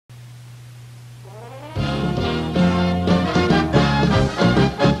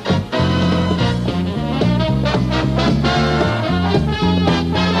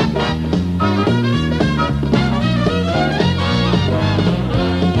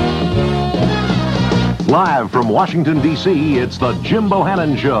Live from Washington, D.C., it's the Jim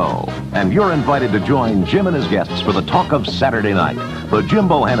Bohannon Show. And you're invited to join Jim and his guests for the talk of Saturday night. The Jim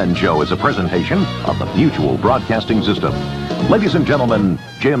Bohannon Show is a presentation of the Mutual Broadcasting System. Ladies and gentlemen,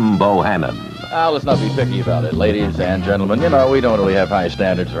 Jim Bohannon. Let's not be picky about it, ladies and gentlemen. You know, we don't really have high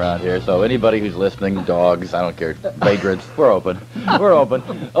standards around here, so anybody who's listening, dogs, I don't care, vagrants, we're open. We're open.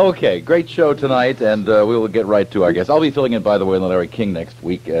 Okay, great show tonight, and we will get right to our guests. I'll be filling in, by the way, in the Larry King next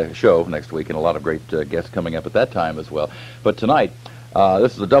week, show next week, and a lot of great guests coming up at that time as well. But tonight,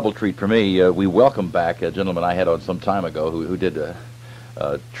 this is a double treat for me. We welcome back a gentleman I had on some time ago who did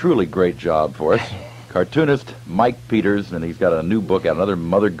a truly great job for us. Cartoonist Mike Peters, and he's got a new book out, another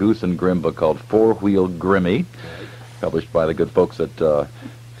Mother Goose and Grimm book called Four-Wheel Grimmy, published by the good folks at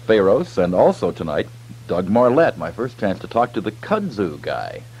Pharos. And also tonight, Doug Marlette, my first chance to talk to the Kudzu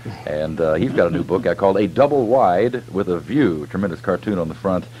guy. And he's got a new book called A Double Wide with a View, tremendous cartoon on the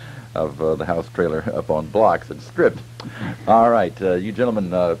front of the house trailer up on blocks and stripped. All right, you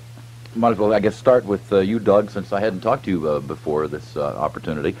gentlemen might as well, I guess, start with you, Doug, since I hadn't talked to you before this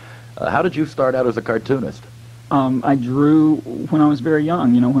opportunity. How did you start out as a cartoonist? I drew when I was very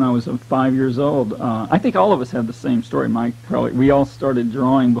young, when I was 5 years old. I think all of us had the same story, Mike. Probably. We all started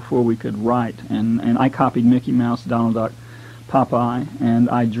drawing before we could write, and I copied Mickey Mouse, Donald Duck, Popeye, and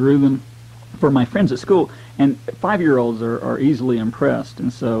I drew them for my friends at school. And 5-year-olds are easily impressed,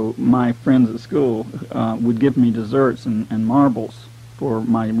 and so my friends at school would give me desserts and marbles for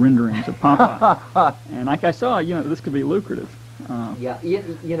my renderings of Popeye. And like I saw, this could be lucrative. Yeah, it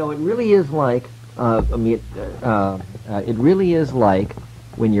really is like. It really is like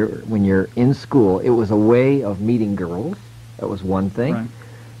when you're in school. It was a way of meeting girls. That was one thing. Right.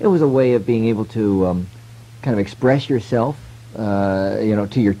 It was a way of being able to kind of express yourself, to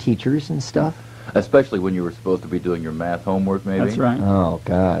your teachers and stuff. Especially when you were supposed to be doing your math homework, maybe. That's right. Oh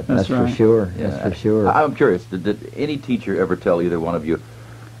God, that's right. for sure. Yeah. That's for sure. I'm curious. Did any teacher ever tell either one of you,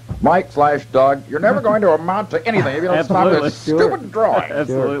 Mike/Doug, you're never going to amount to anything if you don't stop this stupid drawing?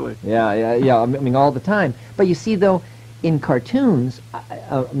 Absolutely. Yeah. I mean, all the time. But you see, though, in cartoons,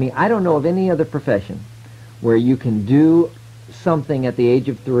 I don't know of any other profession where you can do something at the age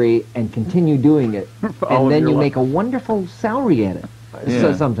of 3 and continue doing it, and then you make a wonderful salary at it. Yeah.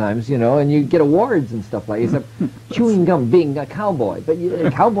 So sometimes, and you get awards and stuff like that. Chewing gum, being a cowboy. But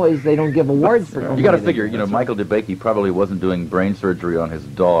cowboys, they don't give awards for You got to figure, Michael DeBakey probably wasn't doing brain surgery on his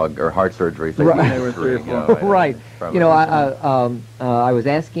dog or heart surgery. Right. They were 3 or 4. Right. I was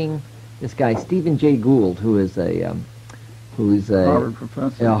asking this guy, Stephen Jay Gould, who is a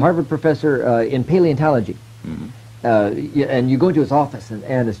Harvard professor. in paleontology. Mm-hmm. And you go into his office,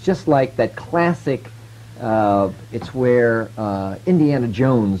 and it's just like that classic. It's where Indiana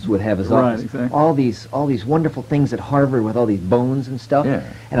Jones would have his office. Exactly. All these wonderful things at Harvard with all these bones and stuff. Yeah.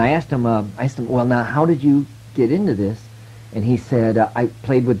 And I asked him, well, now how did you get into this? And he said, I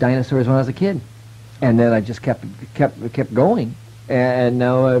played with dinosaurs when I was a kid, and then I just kept going, and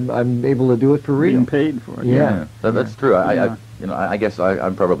now I'm able to do it for real. Being paid for it. Yeah. That's true. I guess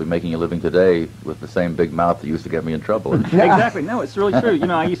I'm probably making a living today with the same big mouth that used to get me in trouble. Exactly. No, it's really true.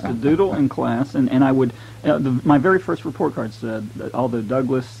 I used to doodle in class, and I would. My very first report card said that although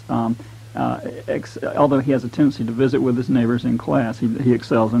Douglas, although he has a tendency to visit with his neighbors in class, he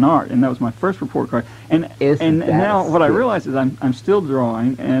excels in art, and that was my first report card. And now what I realize is I'm still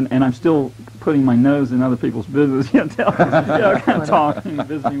drawing, and I'm still putting my nose in other people's business. Kind of talking,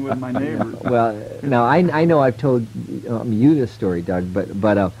 visiting with my neighbors. Well, now I know I've told you this story, Doug,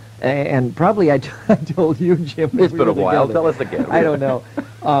 but and probably I told you, Jim. It's been a while. Tell us again. I don't know.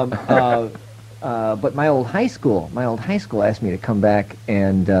 But my old high school asked me to come back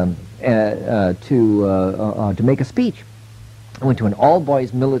and to make a speech. I went to an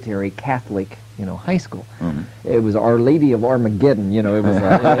all-boys military Catholic, high school. Mm-hmm. It was Our Lady of Armageddon. It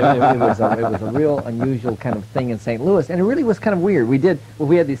was a real unusual kind of thing in St. Louis, and it really was kind of weird. We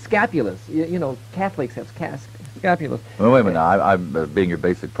had these scapulas. Catholics have scapulas. Well, wait a minute. I'm being your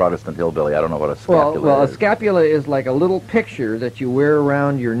basic Protestant hillbilly. I don't know what a scapula is. Well, a scapula is like a little picture that you wear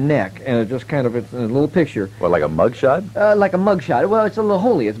around your neck, and it just it's a little picture. What, like a mugshot? Like a mugshot. Well, it's a little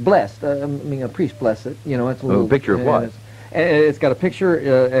holy. It's blessed. A priest blessed it. It's a little picture of what? It's got a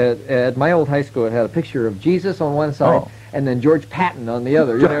picture at my old high school. It had a picture of Jesus on one side, and then George Patton on the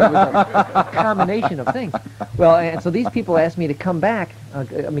other. It was a combination of things. Well, and so these people asked me to come back.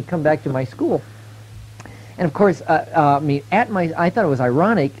 Come back to my school. And of course, I thought it was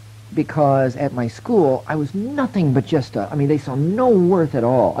ironic because at my school I was nothing but just they saw no worth at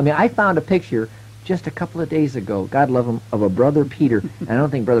all. I found a picture just a couple of days ago, God love him, of a Brother Peter. And I don't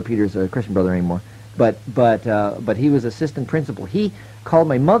think Brother Peter's a Christian brother anymore. But he was assistant principal. He called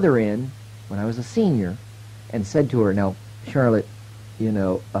my mother in when I was a senior and said to her, now, Charlotte, you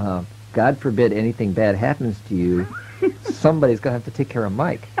know, God forbid anything bad happens to you, somebody's going to have to take care of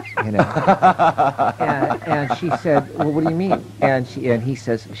Mike, you know. and she said, well, what do you mean? And he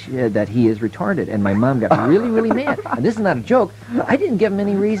says that he is retarded. And my mom got really, really mad. And this is not a joke. I didn't give him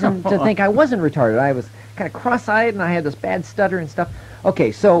any reason to think I wasn't retarded. I was kind of cross-eyed, and I had this bad stutter and stuff.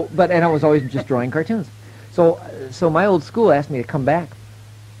 Okay, so, and I was always just drawing cartoons. So my old school asked me to come back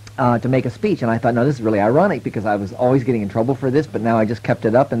to make a speech, and I thought, no, this is really ironic because I was always getting in trouble for this, but now I just kept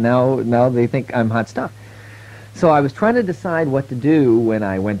it up, and now they think I'm hot stuff. So I was trying to decide what to do when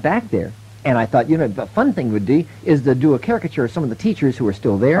I went back there, and I thought, you know, the fun thing would be is to do a caricature of some of the teachers who were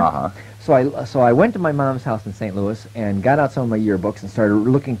still there. So I went to my mom's house in St. Louis and got out some of my yearbooks and started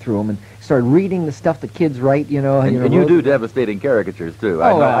looking through them and started reading the stuff that kids write, you know. And you do devastating caricatures, too.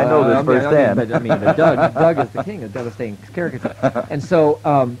 I know this firsthand. Doug is the king of devastating caricatures. And so,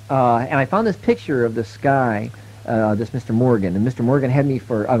 and I found this picture of this guy, this Mr. Morgan, and Mr. Morgan had me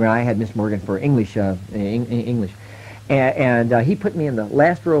for, I had Mr. Morgan for English, English. And he put me in the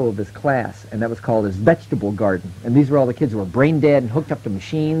last row of his class, and that was called his vegetable garden. And these were all the kids who were brain dead and hooked up to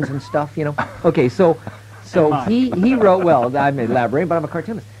machines and stuff, you know. Okay, so he wrote, well, I'm elaborating, but I'm a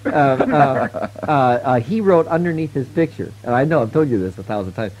cartoonist. He wrote underneath his picture, and I know I've told you this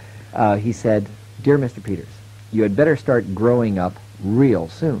 1,000 times, he said, "Dear Mr. Peters, you had better start growing up real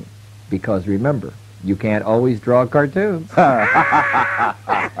soon, because remember, you can't always draw cartoons."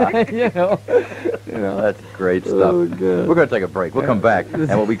 you know, that's great stuff. Oh, good. We're going to take a break. We'll come back, and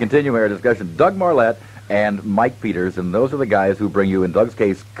we'll be continuing our discussion. Doug Marlette and Mike Peters, and those are the guys who bring you, in Doug's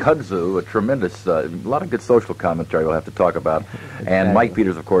case, Kudzu, a tremendous, a lot of good social commentary we'll have to talk about. And Mike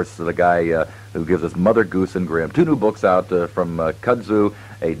Peters, of course, the guy who gives us Mother Goose and Grimm. 2 new books out from Kudzu,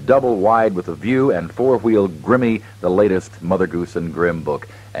 a double wide with a view, and 4-wheel Grimmy, the latest Mother Goose and Grimm book.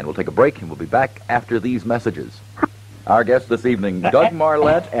 And we'll take a break, and we'll be back after these messages. Our guests this evening, Doug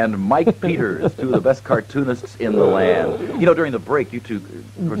Marlette and Mike Peters, 2 of the best cartoonists in the land. You know, during the break, you two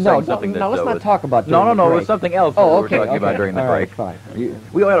were saying something that... No, let's not talk about during No, the break. It was something else that we were talking about during the break. Right, fine.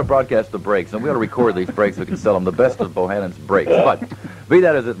 We ought to broadcast the breaks, and we ought to record these breaks so we can sell them, the best of Bohannon's breaks. But, be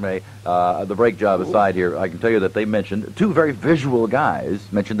that as it may, the break job aside here, I can tell you that they mentioned, 2 very visual guys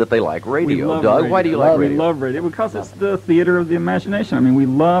mentioned that they like radio. Doug, why do you like radio? We love radio because it's the theater of the imagination. I mean, we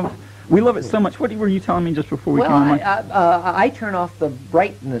love it so much. What were you telling me just before we came on? I turn off the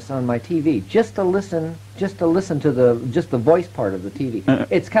brightness on my TV just to listen to the voice part of the TV.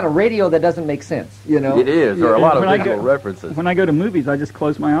 It's kind of radio that doesn't make sense, you know. It is. There are a lot of visual references. When I go to movies, I just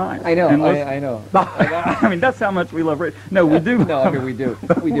close my eyes. I know. I know. I mean, that's how much we love radio. No, we do. No, I mean, we do.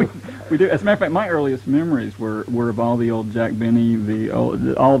 We do. As a matter of fact, my earliest memories were of all the old Jack Benny,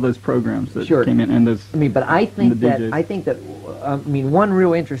 all those programs that came in, and those. I mean, but I think that one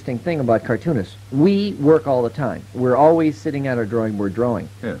real interesting thing about cartoonists, we work all the time. We're always sitting at our drawing board drawing.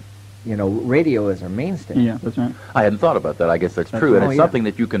 Yeah. You know, radio is our mainstay. Yeah, that's right. I hadn't thought about that. I guess that's true, and it's something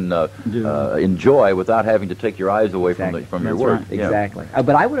that you can enjoy without having to take your eyes away from your work. Right. Exactly.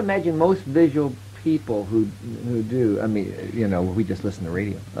 But I would imagine most visual people who do, I mean, you know, we just listen to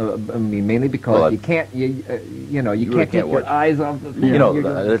radio. I mean, mainly because you can't take your eyes off the. You know,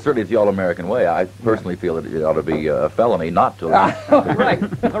 certainly it's the all-American way. I personally feel that it ought to be a felony not to.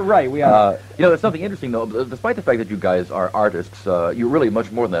 Right. We are. You know, there's something interesting though. Despite the fact that you guys are artists, you're really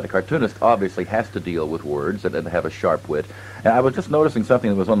much more than that. A cartoonist obviously has to deal with words and have a sharp wit. And I was just noticing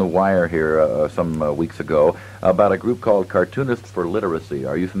something that was on the wire here some weeks ago about a group called Cartoonists for Literacy.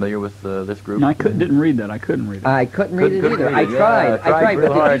 Are you familiar with this group? No, I didn't read that. I couldn't read it. I couldn't read it either. I tried.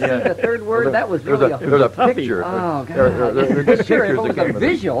 But did you see the third word? That was really there's a picture. Oh, God. There's sure, if it was a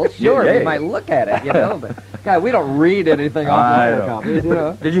visual, sure, we might look at it, you know. But, God, we don't read anything off the copies, you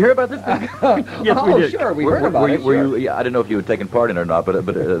know. Did you hear about this thing? Yes, we did. Sure, we heard about it. I don't know if you had taken part in it or not, but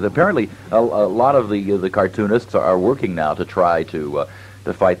apparently a lot of the cartoonists are working now to try to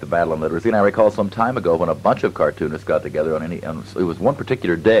fight the battle on literacy. And I recall some time ago when a bunch of cartoonists got together on it was one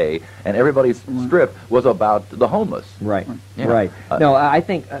particular day, and everybody's strip was about the homeless. Right. Yeah. Right. No, I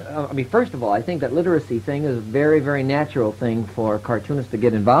think. First of all, I think that literacy thing is a very, very natural thing for cartoonists to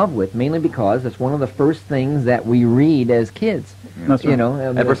get involved with, mainly because it's one of the first things that we read as kids. That's right. You know,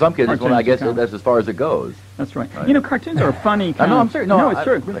 and for some kids, I guess that's as far as it goes. That's right. You know, cartoons are a funny kind I'm serious. No, it's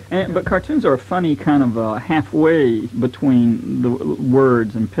true. Really. But cartoons are a funny kind of halfway between the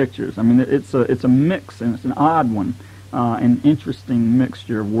words and pictures. I mean, it's a mix, and it's an odd one, an interesting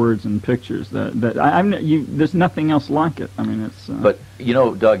mixture of words and pictures. There's nothing else like it. I mean, it's. But you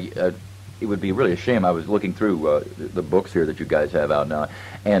know, Doug, it would be really a shame. I was looking through the books here that you guys have out now,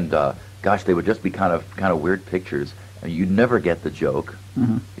 and gosh, they would just be kind of weird pictures. You never get the joke.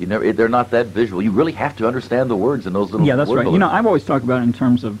 Mm-hmm. You never. They're not that visual. You really have to understand the words in those little. Yeah, that's word right. balloons. You know, I've always talked about it in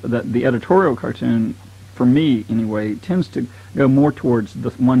terms of that the editorial cartoon, for me anyway, tends to go more towards the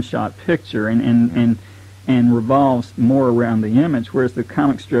one-shot picture and revolves more around the image, whereas the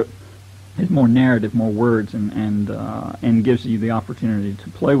comic strip is more narrative, more words, and gives you the opportunity to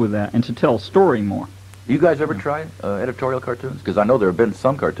play with that and to tell a story more. You guys ever tried editorial cartoons? Because I know there have been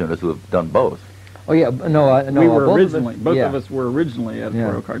some cartoonists who have done both. Oh yeah, no. We were both originally, of us, both yeah. of us were originally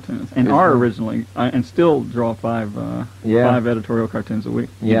editorial Yeah. cartoonists, and Is are there- originally, and still draw five editorial cartoons a week.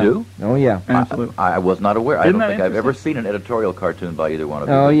 Yeah. You do? Oh yeah. Absolutely. I was not aware. I Isn't don't that think I've ever interesting? seen an editorial cartoon by either one of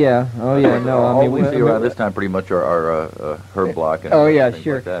you. Oh yeah. Oh yeah. No, I All mean we see around this time pretty much are Herb Block and Oh yeah, things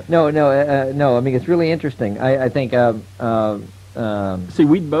sure. like that. No. I mean, it's really interesting. I think. See,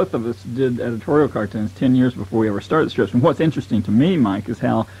 we both of us did editorial cartoons 10 years before we ever started strips. And what's interesting to me, Mike, is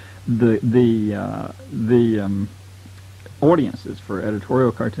how the audiences for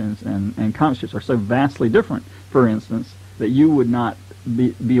editorial cartoons and comic strips are so vastly different. For instance, that you would not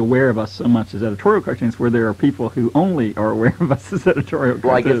be aware of us so much as editorial cartoons, where there are people who only are aware of us as editorial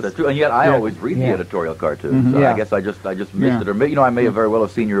Well, I cartoons. guess that's true, and yet I Yeah. always read the Yeah. editorial cartoons. So Yeah. I guess I just missed Yeah. it, or I may have very well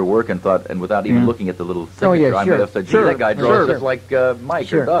have seen your work and thought, and without even Yeah. looking at the little signature, Oh, yeah, I sure. may have said, "Gee, Sure. that guy draws Sure. just like Mike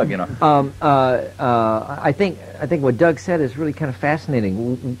Sure. or Doug," you know. I think what Doug said is really kind of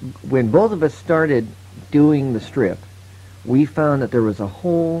fascinating. When both of us started doing the strip, we found that there was a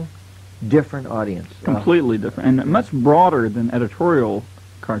whole different audience. Completely different, and much broader than editorial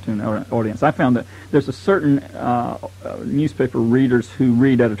cartoon audience. I found that there's a certain newspaper readers who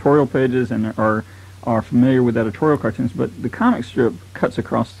read editorial pages and are familiar with editorial cartoons, but the comic strip cuts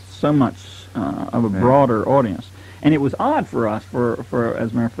across so much of a broader audience. And it was odd for us, for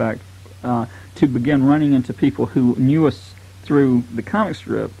as a matter of fact, to begin running into people who knew us through the comic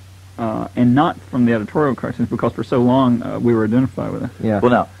strip and not from the editorial cartoons, because for so long we were identified with it. Yeah.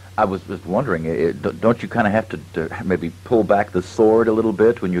 Well, now I was just wondering, don't you kind of have to maybe pull back the sword a little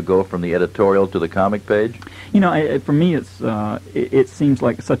bit when you go from the editorial to the comic page? You know, for me, it seems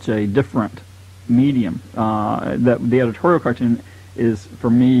like such a different medium. That the editorial cartoon is, for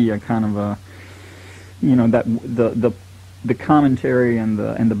me, a kind of a, you know, that the commentary and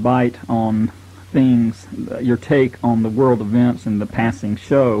the bite on things, your take on the world events and the passing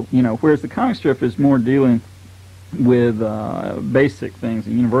show. You know, whereas the comic strip is more dealing with basic things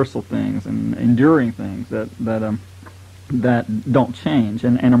and universal things and enduring things that don't change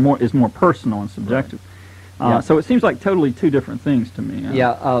and are more personal and subjective. Yeah. So it seems like totally two different things to me.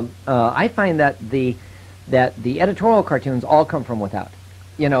 I find that the editorial cartoons all come from without.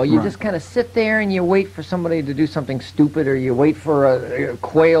 You know, you Right. just kind of sit there and you wait for somebody to do something stupid, or you wait for a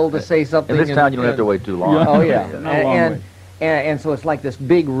quail to say something. In this town, you don't have to wait too long. Yeah. Oh yeah, No long wait. and so it's like this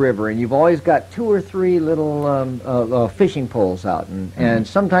big river, and you've always got 2 or 3 little fishing poles out, and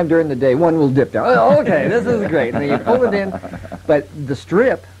sometime during the day one will dip down. Oh, okay, this is great. And then you pull it in, but the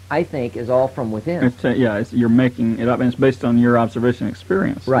strip, I think, is all from within. You're making it up, and it's based on your observation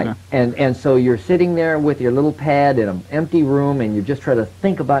experience. Right, You know? and so you're sitting there with your little pad in an empty room, and you just try to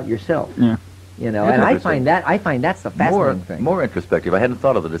think about yourself. Yeah. You know, That's and I interesting. find that's the fascinating thing. More introspective. I hadn't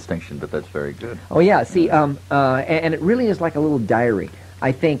thought of the distinction, but that's very good. Oh yeah, see, and it really is like a little diary.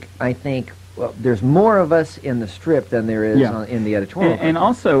 I think well, there's more of us in the strip than there is in the editorial. And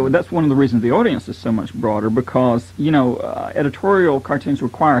also, that's one of the reasons the audience is so much broader, because, you know, editorial cartoons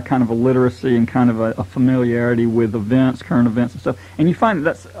require kind of a literacy and kind of a familiarity with events, current events and stuff. And you find that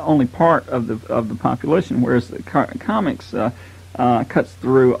that's only part of the population, whereas the comics cuts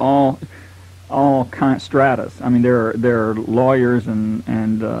through all kind of stratas. I mean, there are lawyers and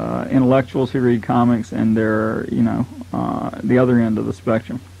intellectuals who read comics, and there are, you know, the other end of the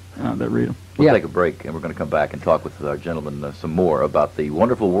spectrum that read them. We'll take a break, and we're going to come back and talk with our gentlemen some more about the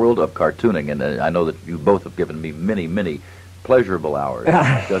wonderful world of cartooning. And I know that you both have given me many, many pleasurable hours.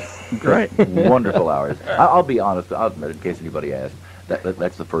 Just Great. wonderful hours. I'll be honest, I'll admit, in case anybody asked,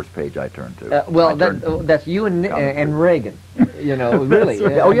 that's the first page I turned to. That's you and Reagan. You know, really.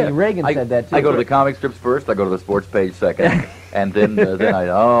 Right. Oh, yeah. I mean, Reagan said that too. I go to the comic strips first, I go to the sports page second, and then it's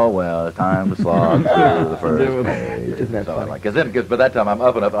time to slog through the first page. Isn't that funny? Because by that time I'm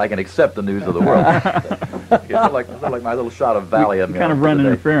up and up and I can accept the news of the world. It's not like my little shot of Valium. Kind of run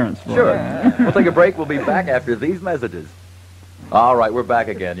interference. Sure. We'll take a break. We'll be back after these messages. All right, we're back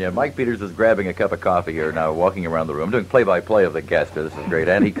again. Yeah, Mike Peters is grabbing a cup of coffee here now, walking around the room, doing play-by-play of the guest here. This is great.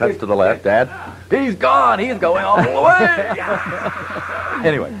 And he cuts to the left. Dad, he's gone. He's going all the way.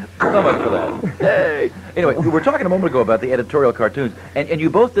 Anyway, so much for that. Hey. Anyway, we were talking a moment ago about the editorial cartoons, and you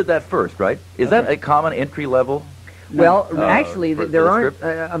both did that first, right? Is that a common entry level? Well, actually, for there the aren't.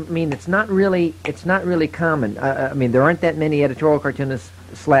 script? I mean, it's not really common. I mean, there aren't that many editorial cartoonists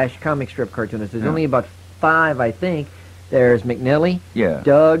 / comic strip cartoonists. There's only about 5, I think. There's McNelly,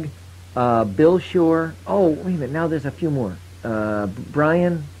 Doug, Bill Shore. Oh, wait a minute. Now there's a few more.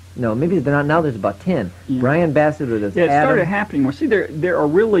 Brian. No, maybe they're not. Now there's about 10. Yeah. Brian Bassett or it started happening more. See, there are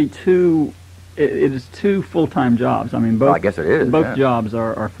really two. It is 2 full-time jobs. I mean, both. Well, I guess it is. Both jobs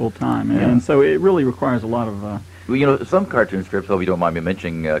are full-time, and so it really requires a lot of. Well, you know, some cartoon strips. Hope you don't mind me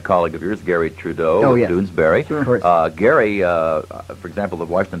mentioning a colleague of yours, Gary Trudeau of Doonesbury. Sure. Gary, for example, the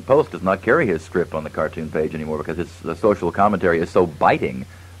Washington Post does not carry his strip on the cartoon page anymore because the social commentary is so biting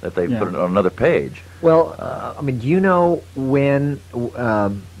that they put it on another page. Well, I mean, do you know when?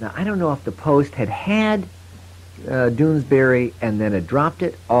 Now, I don't know if the Post had Doonesbury and then had dropped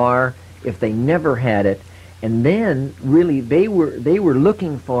it, or if they never had it, and then really they were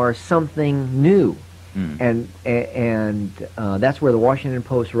looking for something new, and that's where the Washington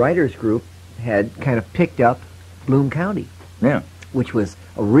Post writers group had kind of picked up Bloom County, which was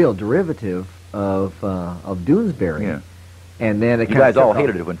a real derivative of Doonesbury. Yeah. And then you guys all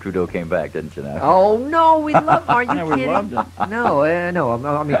hated it when Trudeau came back, didn't you? Now? Oh no, we loved. Are you kidding? We loved it. No.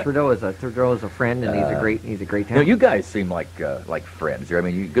 I mean, Trudeau is a friend, and he's a great talent. You know, you guys seem like friends here. I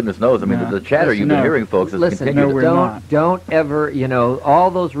mean, goodness knows. I mean, the chatter you've been hearing, folks, has continued. Don't ever. You know, all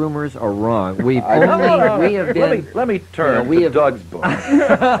those rumors are wrong. We have been. Let me turn to Doug's book,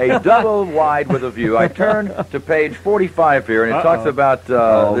 A Double Wide with a View. I turn to page 45 here, and it talks about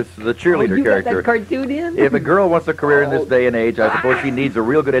the cheerleader character. Got that cartoon in? If a girl wants a career in this day and age, I suppose she needs a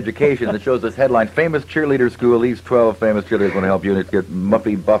real good education. That shows this headline: Famous Cheerleader School. These 12 famous cheerleaders want to help you. And it's got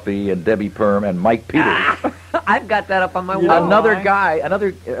Muffy Buffy and Debbie Perm and Mike Peters. I've got that up on my wall. Another guy. I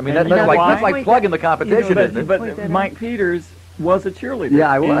mean, that's like plugging the competition, isn't it? But Mike Peters was a cheerleader. Yeah,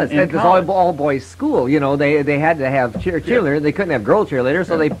 I was. It was all boys school. You know, they had to have cheerleaders. They couldn't have girl cheerleaders,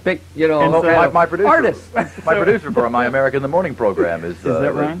 so they picked my producer, artists. My producer for My America in the Morning program is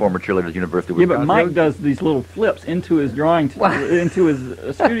a former cheerleader at University of Wisconsin. Yeah, but Mike does these little flips into his drawing, into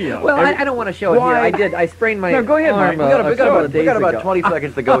his studio. Well, I don't want to show it here. I sprained my No, go ahead, Mike. We got about 20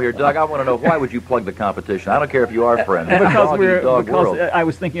 seconds to go here, Doug. I want to know, why would you plug the competition? I don't care if you are friends. Because I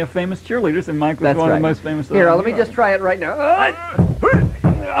was thinking of famous cheerleaders, and Mike was one of the most famous. Here, let me just try it right now.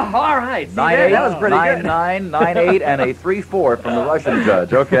 All right. See, that was pretty good. 9-9, and a 3-4 from the Russian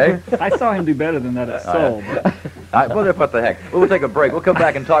judge. Okay. I saw him do better than that at Seoul. Well, what the heck? We'll take a break. We'll come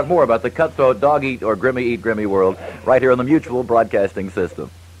back and talk more about the cutthroat dog eat or Grimmy eat Grimmy world right here on the Mutual Broadcasting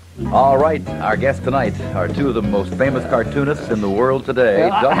System. All right, our guests tonight are 2 of the most famous cartoonists in the world today.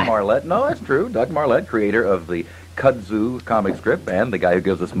 Doug Marlette. No, that's true. Doug Marlette, creator of the Kudzu comic strip, and the guy who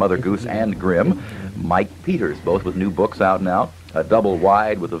gives us Mother Goose and Grimm, Mike Peters, both with new books out now. A Double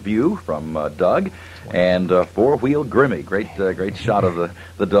Wide with a View from Doug, and 4-Wheel Grimmy. Great shot of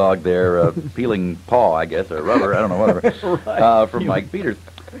the dog there, peeling paw, I guess, or rubber, I don't know, whatever, from Mike Peters.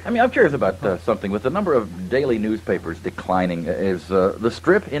 I mean, I'm curious about something. With the number of daily newspapers declining, is the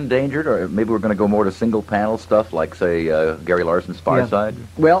strip endangered, or maybe we're going to go more to single panel stuff, like, say, Gary Larson's Fireside? Yeah.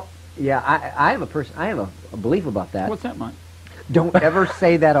 Well, I have a belief about that. What's that, Mike? Don't ever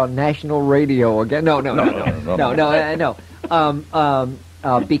say that on national radio again. No.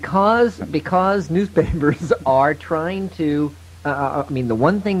 Because newspapers are trying to. I mean, the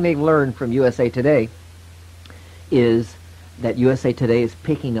one thing they've learned from USA Today is that USA Today is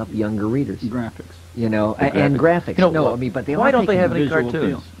picking up younger readers. Graphics. You know, and graphics. But why don't they have any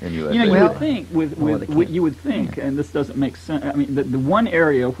cartoons in USA? You know, you would think you would think, and this doesn't make sense. I mean, the one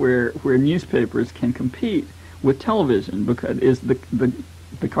area where newspapers can compete with television because is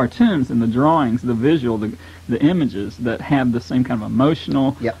the cartoons and the drawings, the visual, the images that have the same kind of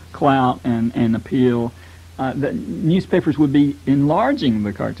emotional clout and appeal. That newspapers would be enlarging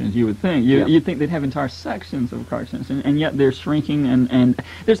the cartoons. You would think. You'd think they'd have entire sections of cartoons, and yet they're shrinking. And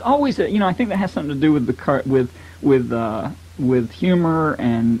there's always I think that has something to do with the with humor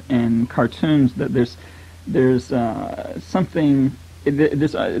and cartoons. That there's something.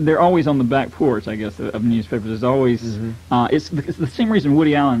 They're always on the back porch, I guess, of newspapers. There's always it's the same reason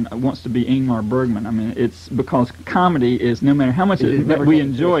Woody Allen wants to be Ingmar Bergman. I mean, it's because comedy is, no matter how much we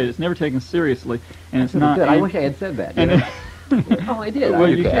enjoy it, it's never taken seriously, and it's not. I wish I had said that. I did. Well,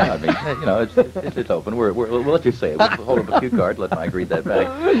 you can. I mean, it's open. We'll let you say it. We'll hold up a cue card. Let Mike read that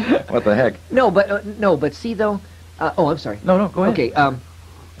back. What the heck? No, but see though. I'm sorry. No, go ahead.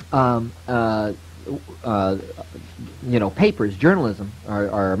 Okay. Papers, journalism,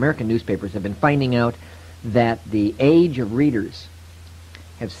 our American newspapers have been finding out that the age of readers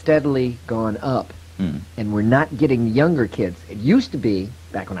have steadily gone up, and we're not getting younger kids. It used to be,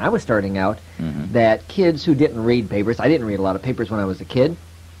 back when I was starting out, that kids who didn't read papers, I didn't read a lot of papers when I was a kid,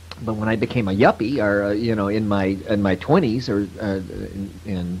 but when I became a yuppie, or in my 20s or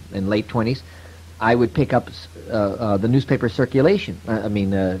in late 20s, I would pick up the newspaper circulation.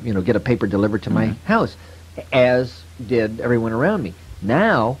 Get a paper delivered to my house, as did everyone around me.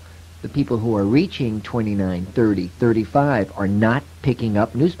 Now, the people who are reaching 29, 30, 35 are not picking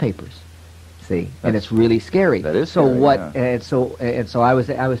up newspapers. See, and it's really scary. That is so. Scary, What? Yeah. And so I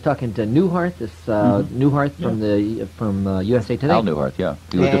was talking to Newhart, Newhart from USA Today. Al Newhart, yeah,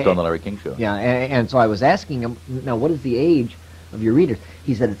 he was just on the Larry King show. Yeah, and so I was asking him, now, what is the age of your readers?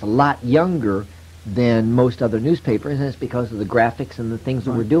 He said it's a lot younger than most other newspapers, and it's because of the graphics and the things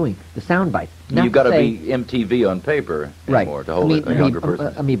that we're doing, the sound bites. You've got to be MTV on paper anymore to hold a younger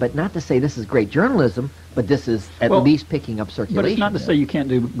person. But not to say this is great journalism, but this is at least picking up circulation. But it's not to say you can't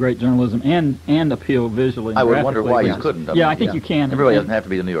do great journalism and appeal visually. I would wonder why you couldn't. I think you can. It really doesn't have to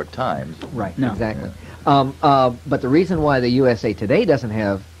be the New York Times. Right, No. exactly. But the reason why the USA Today doesn't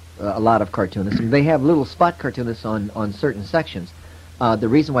have a lot of cartoonists, they have little spot cartoonists on certain sections. The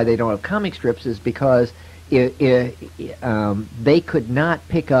reason why they don't have comic strips is because they could not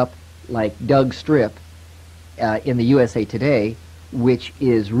pick up, like, Doug's strip in the USA Today, which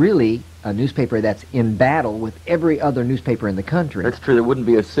is really a newspaper that's in battle with every other newspaper in the country. That's true. There wouldn't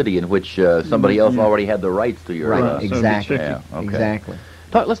be a city in which somebody else already had the rights to your... Right, exactly. Yeah, okay. Exactly.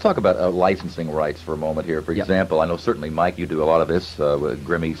 Let's talk about licensing rights for a moment here. For example, I know certainly, Mike, you do a lot of this with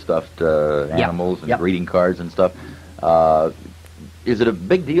Grimmy stuffed animals and greeting cards and stuff. Is it a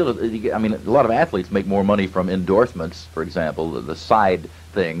big deal? I mean, a lot of athletes make more money from endorsements, for example, the side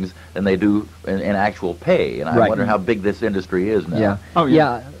things, than they do in actual pay. And I wonder how big this industry is now. Yeah. Oh,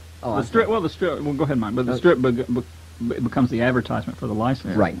 yeah. Oh, the strip. Well, the strip. Well, go ahead, Mike. But the strip becomes the advertisement for the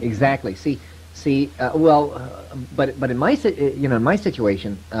license. Right. Exactly. But in my in my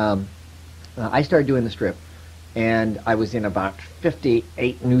situation, I started doing the strip, and I was in about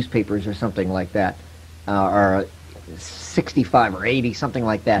 58 newspapers or something like that, or 65 or 80, something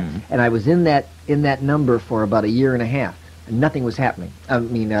like that. And I was in that number for about a year and a half, and nothing was happening. I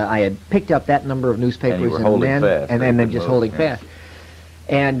mean, I had picked up that number of newspapers, and then just holding fast.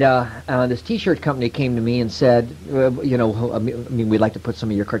 And this T-shirt company came to me and said, we'd like to put some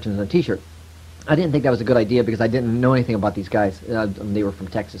of your cartoons on a T-shirt. I didn't think that was a good idea because I didn't know anything about these guys. They were from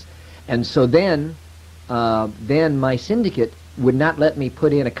Texas. And so then my syndicate would not let me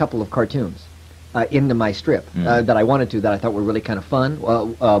put in a couple of cartoons into my strip that I wanted to, that I thought were really kind of fun.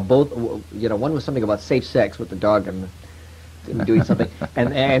 Both, one was something about safe sex with the dog and doing something,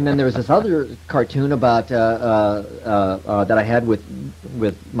 and then there was this other cartoon about that I had with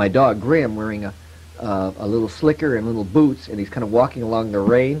my dog Grimm wearing a little slicker and little boots, and he's kind of walking along the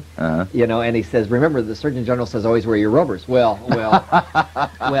rain, and he says, "Remember, the Surgeon General says always wear your rubbers." My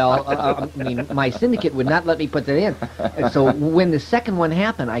syndicate would not let me put that in. And so when the second one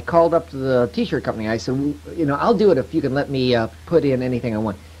happened, I called up to the T-shirt company. I said, I'll do it if you can let me put in anything I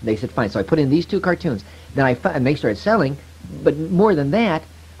want. They said, fine. So I put in these two cartoons. Then and they started selling. But more than that,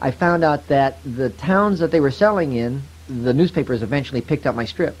 I found out that the towns that they were selling in, the newspapers eventually picked up my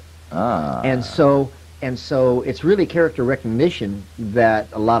strip. And so it's really character recognition that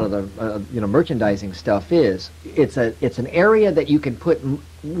a lot of the merchandising stuff is. It's an area that you can put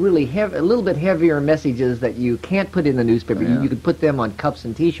really a little bit heavier messages that you can't put in the newspaper. You can put them on cups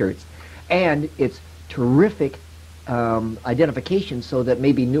and T-shirts, and it's terrific identification so that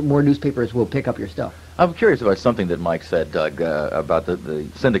maybe more newspapers will pick up your stuff. I'm curious about something that Mike said, Doug, about the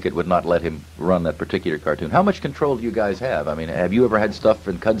syndicate would not let him run that particular cartoon. How much control do you guys have? I mean, have you ever had stuff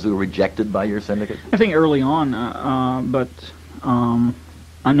in Kudzu rejected by your syndicate? I think early on, but I'm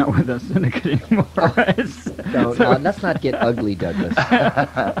not with that syndicate anymore. No, let's not get ugly, Douglas.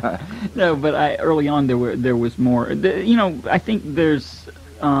 No, but early on there was more. I think there's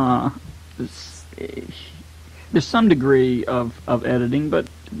some degree of editing, but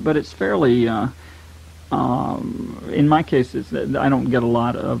it's fairly. In my case, I don't get a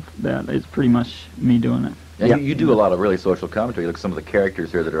lot of that. It's pretty much me doing it. And you do a lot of really social commentary. Look at some of the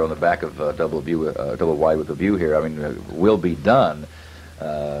characters here that are on the back of Double Wide with a View here. I mean, Will Be Done.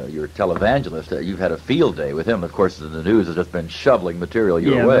 Your televangelist. You've had a field day with him. Of course, the news has just been shoveling material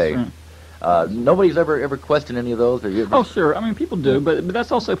your way. That's right. Nobody's ever questioned any of those? Oh, sure. I mean, people do, but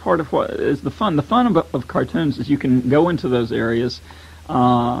that's also part of what is the fun. The fun of cartoons is you can go into those areas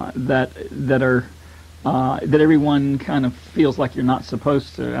that are that everyone kind of feels like you're not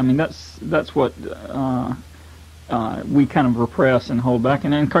supposed to. I mean, that's what we kind of repress and hold back,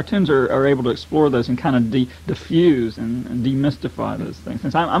 and cartoons are able to explore those and kind of diffuse and demystify those things.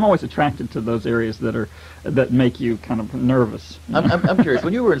 And so I'm always attracted to those areas that make you kind of nervous. I'm curious.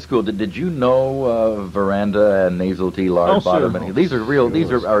 When you were in school, did you know veranda and nasal T, large bottom? Sure. And these are real.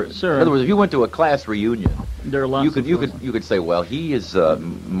 These are. Sure. In other words, if you went to a class reunion, There are lots. you could say, well, he is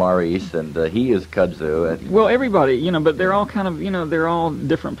Maurice and he is Kudzu. And, Well, everybody, but they're all kind of, they're all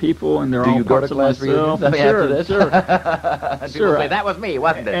different people, and they're do all you go to parts of class myself. reunions? Sure, After this? sure. People say, that was me,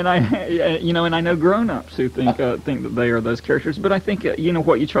 wasn't it? And and I know grown-ups who think that they are those characters. But I think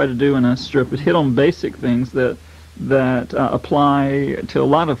what you try to do in a strip is hit on basic things that apply to a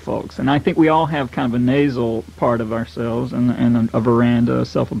lot of folks. And I think we all have kind of a nasal part of ourselves, and a veranda,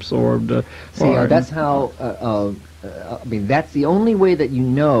 self-absorbed. That's how. That's the only way that you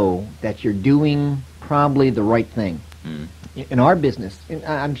know that you're doing probably the right thing. In our business,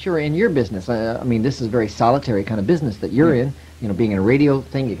 I'm sure in your business, this is a very solitary kind of business that you're in. Being in a radio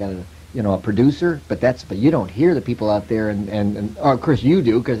thing, you got a producer, but you don't hear the people out there, and of course you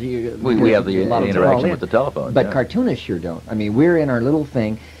do, because we have the interaction with the telephone. But cartoonists sure don't. We're in our little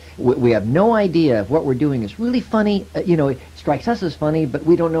thing. We have no idea if what we're doing is really funny. It strikes us as funny, but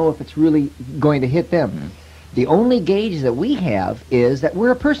we don't know if it's really going to hit them. The only gauge that we have is that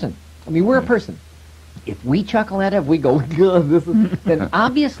we're a person. We're a person. If we chuckle at it, if we go, then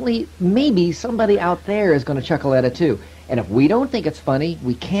obviously maybe somebody out there is going to chuckle at it too. And if we don't think it's funny,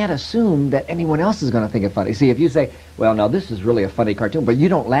 we can't assume that anyone else is going to think it funny. See, if you say, well, now this is really a funny cartoon, but you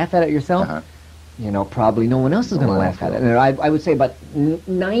don't laugh at it yourself, probably no one else is going to laugh at it. And I would say about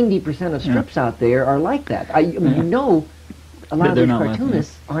 90% of strips out there are like that. A lot of these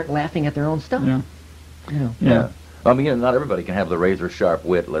cartoonists aren't laughing at their own stuff. Yeah. Not everybody can have the razor-sharp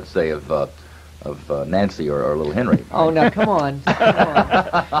wit, let's say, of Nancy or little Henry. Oh, now come on.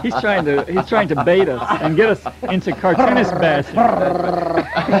 He's trying to bait us and get us into cartoonist bashing.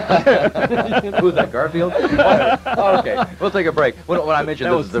 Who's that, Garfield? Okay, we'll take a break. When I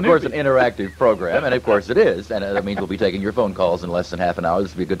mentioned this is, of course, an interactive program, and of course it is, and that means we'll be taking your phone calls in less than half an hour.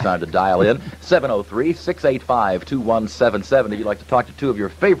 This would be a good time to dial in. 703-685-2177 if you'd like to talk to two of your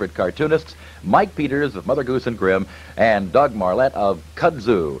favorite cartoonists, Mike Peters of Mother Goose and Grimm, and Doug Marlette of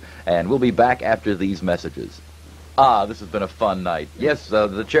Kudzu. And we'll be back after these messages. This has been a fun night. Yes,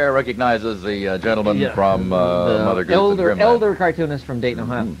 the chair recognizes the gentleman from Mother Goose and Grimm. Elder cartoonist from Dayton,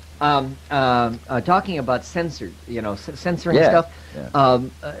 Ohio. Talking about censoring stuff. Yeah.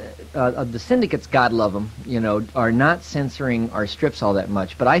 The syndicates, God love them, are not censoring our strips all that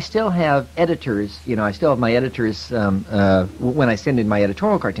much. But I still have editors. I still have my editors when I send in my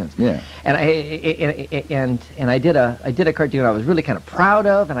editorial cartoons. Yeah. And I did a cartoon I was really kind of proud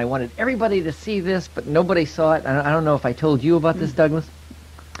of, and I wanted everybody to see this, but nobody saw it. I don't know if I told you about this, Douglas.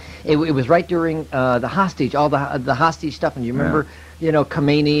 It was right during the hostage, all the hostage stuff, and you remember,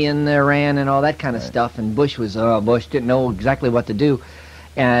 Khomeini and Iran and all that kind of stuff, and Bush didn't know exactly what to do,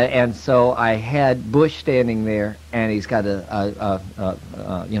 and so I had Bush standing there, and he's got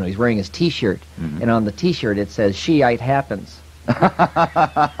he's wearing his T-shirt, and on the T-shirt it says "Shiite happens."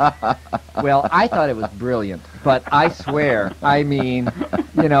 Well, I thought it was brilliant, but I swear, I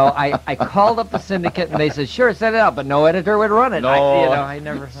called up the syndicate and they said, sure, send it out, but no editor would run it. No. I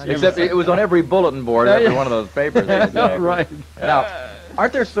never Except it was on every bulletin board, every one of those papers. Right. Now,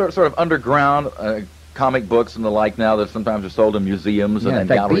 aren't there sort of underground comic books and the like now that sometimes are sold in museums and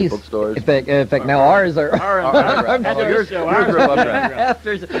gallery bookstores? In fact, now ours are.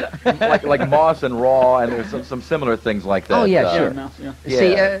 Like Moss and Raw, and there's some similar things like that. Oh yeah, sure.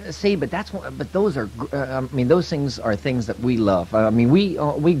 See, But those are. Those things are things that we love.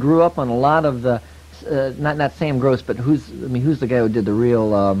 We grew up on a lot of the, not Sam Gross, but who's the guy who did the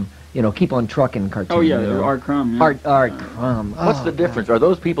real. Keep on trucking cartoon. Oh yeah, Art Crumb. Yeah. Art Crumb. What's the difference? Are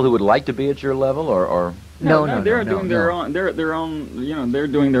those people who would like to be at your level, or? No, they're doing their own. They're they're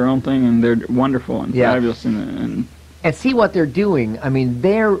doing their own thing, and they're wonderful and fabulous. And see what they're doing.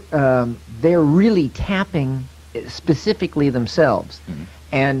 They're really tapping specifically themselves,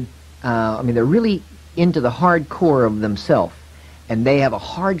 and they're really into the hardcore of themselves, and they have a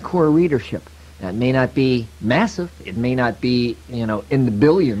hardcore readership. It may not be massive. It may not be, in the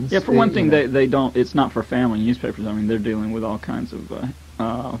billions. Yeah, for one thing, they don't. It's not for family newspapers. They're dealing with all kinds of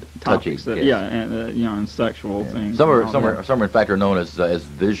topics. And sexual things. Some are in fact are known as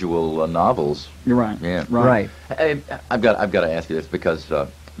visual novels. You're right. Yeah. Right. I've got to ask you this because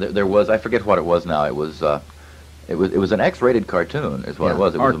there was, I forget what it was now. It was an X-rated cartoon. Is what it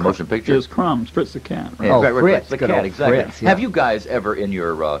was. It was a motion picture. It was Crumbs, Fritz the cat. Right? Oh, Fritz, the cat. Exactly. Fritz, yeah. Have you guys ever in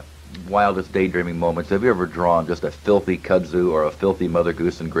your wildest daydreaming moments, have you ever drawn just a filthy Kudzu or a filthy Mother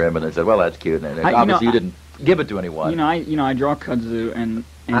Goose and Grimm and then said, well, that's cute, and obviously you give it to anyone. I draw kudzu, and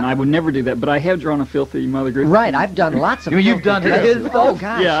I would never do that, but I have drawn a filthy Mother Goose. Right, I've done lots of. You've done his? Oh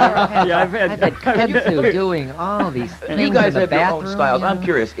gosh, Yeah, I've had Kudzu doing all these things. You guys in the have your own bathroom, styles. you know? I'm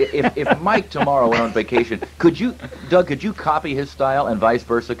curious, if Mike tomorrow went on vacation, Doug, could you copy his style and vice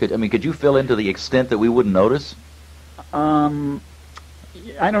versa? Could you fill in to the extent that we wouldn't notice?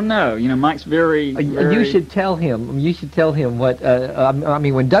 I don't know. Mike's very. You should tell him. You should tell him what.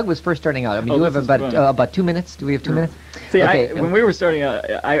 When Doug was first starting out. Do you have about 2 minutes? Do we have 2 minutes? See, okay. When we were starting out,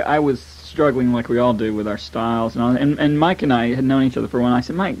 I was struggling like we all do with our styles and all. And Mike and I had known each other for a while. I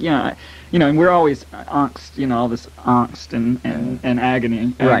said, Mike, and we're always angst, all this angst and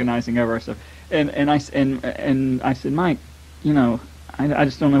agony, agonizing over our stuff. And I said, Mike, I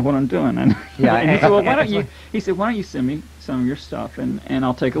just don't know what I'm doing. And he said, well, why don't you? He said, why don't you send me some of your stuff and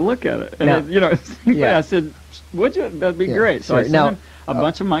I'll take a look at it. And I said, would you? That'd be great. So I sent him a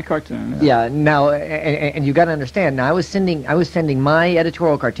bunch of my cartoons. Yeah. Now, and you got to understand. Now, I was sending my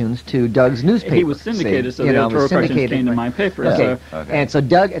editorial cartoons to Doug's newspaper. He was syndicated, so the editorial cartoons came to my paper. Okay. Okay. And so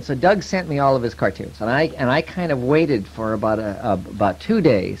Doug sent me all of his cartoons, and I kind of waited for about 2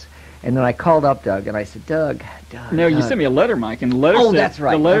 days. And then I called up Doug, and I said, Doug. No, you sent me a letter, Mike, and the letter said, that's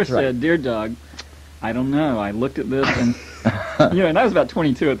right. The letter said, Dear Doug, I don't know. I looked at this, and and I was about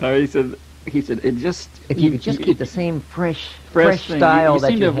 22 at the time. He said, it just if you could just keep the same fresh thing. style you that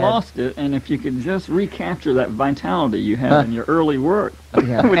seem to have had. lost it, and if you could just recapture that vitality you had in your early work.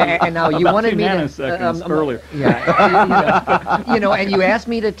 Yeah. and now you wanted me to nanoseconds earlier. Yeah. And you asked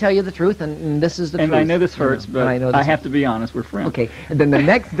me to tell you the truth, and this is the truth. And I know this hurts, but I have to be honest. We're friends. Okay. And then the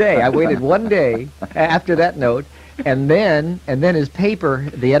next day, I waited 1 day after that note. And then his paper,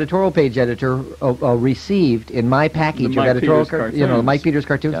 the editorial page editor, received in my package of editorial cartoons, Mike Peters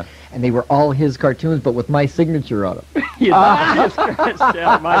cartoons, and they were all his cartoons, but with my signature on them. He scratched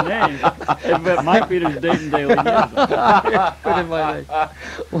out my name, but Mike Peters Dayton Daily News. Put in my name.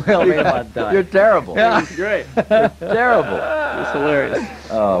 Well, you're terrible. Yeah, it's great. You're terrible. It's hilarious.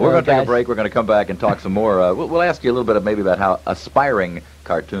 We're going to take a break. We're going to come back and talk some more. We'll ask you a little bit about how aspiring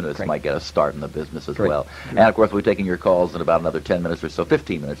cartoonists might get a start in the business as well. And, of course, we'll be taking your calls in about another 10 minutes or so,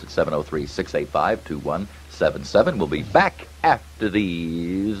 15 minutes at 703-685-2177. We'll be back after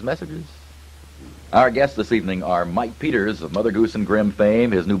these messages. Our guests this evening are Mike Peters of Mother Goose and Grimm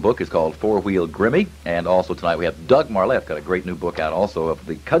fame. His new book is called Four-Wheel Grimmy. And also tonight we have Doug Marlette, got a great new book out also of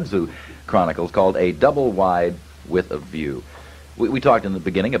the Kudzu Chronicles called A Double Wide with a View. We talked in the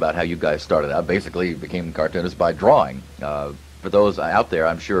beginning about how you guys started out. Basically, you became cartoonists by drawing. For those out there,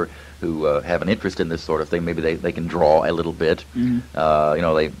 I'm sure, who have an interest in this sort of thing, maybe they can draw a little bit.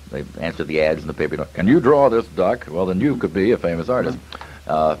 They answer the ads in the paper. Can you draw this, Doc? Well, then you could be a famous artist.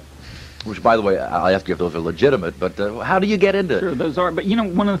 Which, by the way, I'll ask you if those are legitimate. But how do you get into it? Sure, those are. But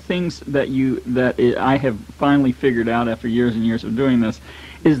one of the things that I have finally figured out after years and years of doing this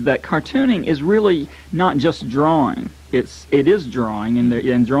is that cartooning is really not just drawing. It is drawing,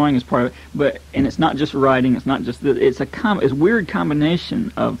 and drawing is part of it. And it's not just writing. It's not just it's a weird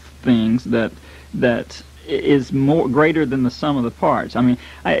combination of things that is more greater than the sum of the parts. I mean,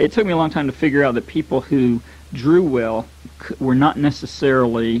 it took me a long time to figure out that people who drew well were not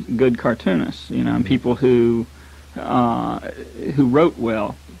necessarily good cartoonists. And people who wrote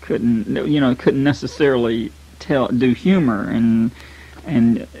well couldn't necessarily do humor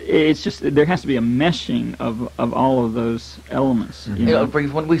and it's just there has to be a meshing of all of those elements.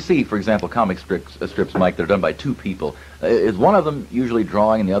 When we see, for example, comic strips, Mike, that are done by two people, is one of them usually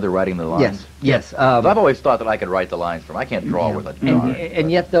drawing and the other writing the lines? Yes. I've always thought that I could write the lines from. I can't draw with a drawing.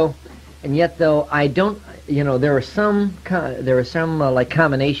 And yet though, I don't. There are some like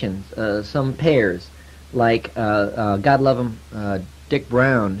combinations, some pairs, like God love him, Dick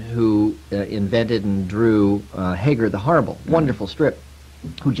Brown, who invented and drew Hager the Horrible, wonderful strip,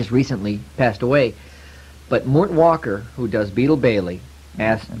 who just recently passed away. But Mort Walker, who does Beetle Bailey,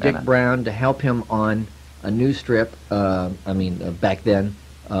 asked Dick Brown to help him on a new strip, back then,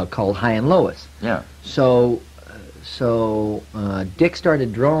 called High and Lois. Yeah. So Dick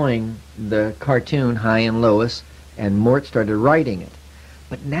started drawing the cartoon High and Lois, and Mort started writing it.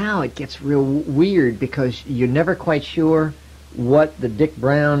 But now it gets real weird because you're never quite sure what the Dick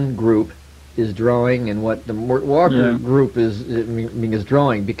Brown group is drawing and what the Mort Walker group is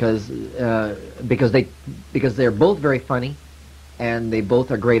drawing because they're both very funny and they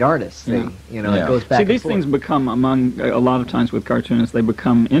both are great artists. It goes back. See, these things become a lot of times with cartoonists, they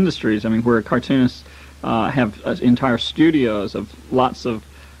become industries. I mean, where cartoonists have entire studios of lots of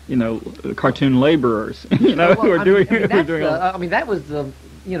cartoon laborers who are doing. That was the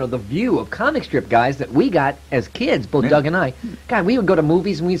view of comic strip guys that we got as kids, both Doug and I. God, we would go to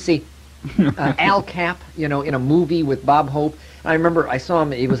movies and we'd see Al Cap, in a movie with Bob Hope. I remember I saw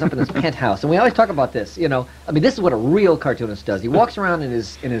him. He was up in his penthouse, and we always talk about this. This is what a real cartoonist does. He walks around in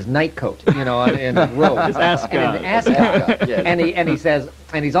his night coat, in his robe, His ascot. Yes. and he says,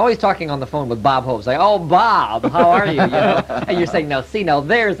 and he's always talking on the phone with Bob Hope. He's like, "Oh, Bob, how are you?" And you're saying, "Now,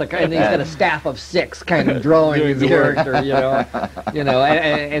 there's a," and he's got a staff of 6, kind of drawing his character,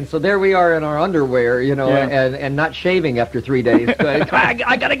 and so there we are in our underwear, and not shaving after 3 days.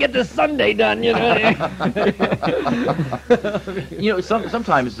 I gotta get this Sunday done,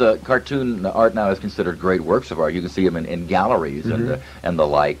 Sometimes cartoon art now is considered great works of art. You can see them in galleries and the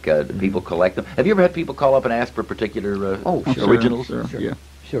like. People collect them. Have you ever had people call up and ask for particular originals? Sure.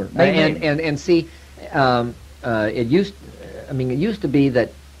 Sure. And see, it used to be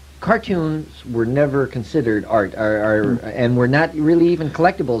that cartoons were never considered art, and were not really even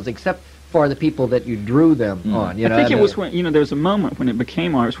collectibles, except for the people that you drew them on. I think it was when there was a moment when it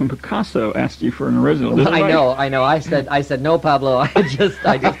became art, when Picasso asked you for an original. I know. I said no, Pablo. I just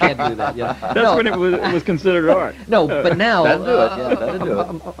can't do that. That's when it was considered art. No, but now that'd do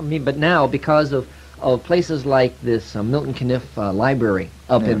it. but now because of places like this Milton Caniff Library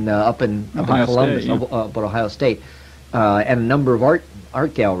up in Columbus, State, up at Ohio State, and a number of art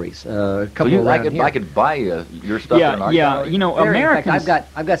galleries. A couple around here. I could buy your stuff in an art gallery? Americans. In fact,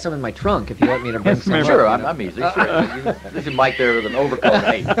 I've got some in my trunk. If you want me to bring some. Sure, I'm easy. Sure. This is Mike there with an overcoat.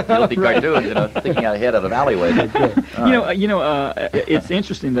 Hey, guilty cartoon, sticking out head out of an alleyway. It's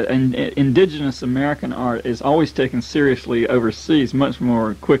interesting that indigenous American art is always taken seriously overseas much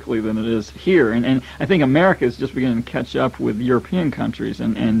more quickly than it is here, and I think America is just beginning to catch up with European countries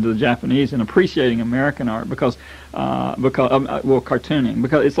and the Japanese in appreciating American art because cartooning,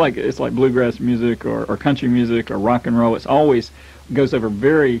 because it's like bluegrass music or country music or rock and roll. It's always goes over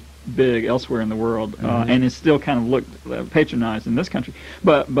very big elsewhere in the world, and it's still kind of looked patronized in this country.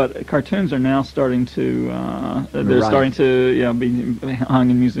 But cartoons are now starting to starting to be hung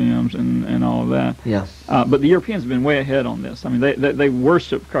in museums and all of that. Yes. But the Europeans have been way ahead on this. I mean, they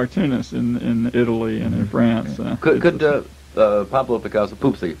worship cartoonists in Italy and in France. Could Pablo Picasso,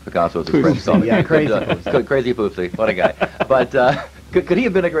 Poopsie Picasso is his friend. Crazy Poopsie. Crazy Poopsie, what a guy. But could he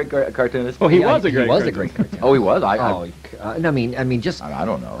have been a great cartoonist? Well, he was a great cartoonist. Oh, he was? I don't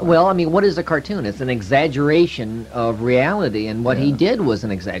know. Well, what is a cartoon? It's an exaggeration of reality, and what he did was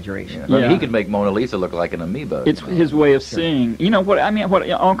an exaggeration. Yeah. He could make Mona Lisa look like an amoeba. It's his way of seeing. What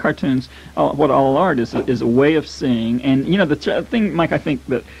all cartoons, what all art is a way of seeing. And the thing, Mike, I think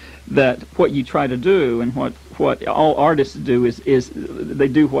that what you try to do and what all artists do is they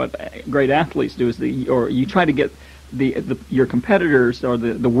do what great athletes do, or you try to get your competitors or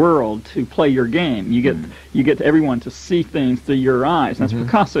the world to play your game. You get everyone to see things through your eyes. That's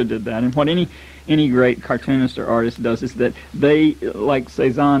Picasso did that. And what any great cartoonist or artist does is that they, like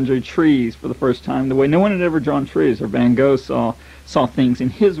Cezanne drew trees for the first time the way no one had ever drawn trees, or Van Gogh saw things in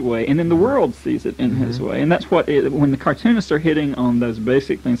his way, and then the world sees it in his way. And that's when the cartoonists are hitting on those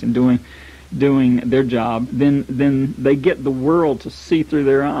basic things and doing their job, then they get the world to see through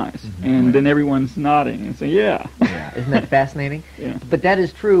their eyes, and then everyone's nodding and saying, yeah. Isn't that fascinating? Yeah. But that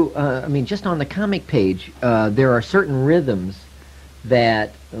is true. Just on the comic page, there are certain rhythms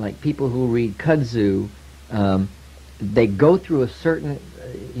that, like people who read Kudzu, they go through a certain,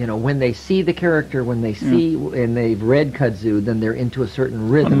 when they see the character, when they see and they've read Kudzu, then they're into a certain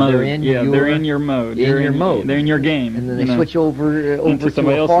rhythm. They're in your mode. They're in your game. And then they switch over to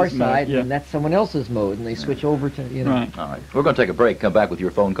a far side, mode, and that's someone else's mode, and they switch over to, Right. All right. We're going to take a break. Come back with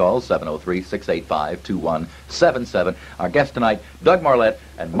your phone calls, 703-685-2177. Our guests tonight, Doug Marlette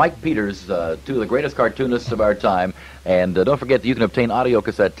and Mike Peters, two of the greatest cartoonists of our time. And don't forget that you can obtain audio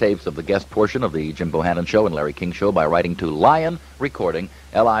cassette tapes of the guest portion of the Jim Bohannon Show and Larry King Show by writing to Lion Recording,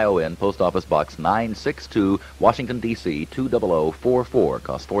 Lion, Post Office Box 962, Washington, D.C. 20044.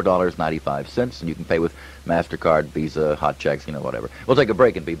 Costs $4.95, and you can pay with MasterCard, Visa, hot checks, whatever. We'll take a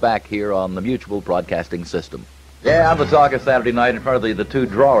break and be back here on the Mutual Broadcasting System. Yeah, I'm the talk of Saturday night in front of the two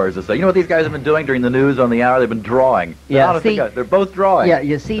drawers. You know what these guys have been doing during the news on the hour? They've been drawing. Yeah, they're both drawing. Yeah,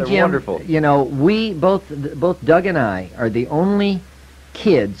 you see, they're Jim, wonderful. We both Doug and I are the only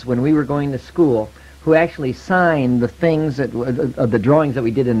kids when we were going to school who actually signed the things of the drawings that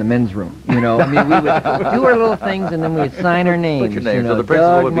we did in the men's room. We would do our little things, and then we'd sign our names. Put your name, so the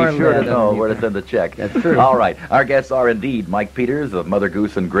principal would be sure to know Marlette. where to send the check. That's true. All right. Our guests are indeed Mike Peters of Mother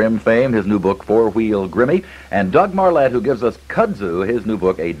Goose and Grimm fame, his new book, Four Wheel Grimmy, and Doug Marlette, who gives us Kudzu, his new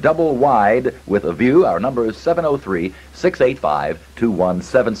book, A Double Wide with a View. Our number is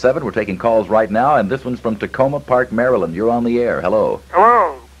 703-685-2177. We're taking calls right now, and this one's from Tacoma Park, Maryland. You're on the air. Hello.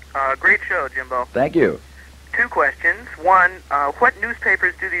 Hello. Great show, Jimbo. Thank you. Two questions. One, what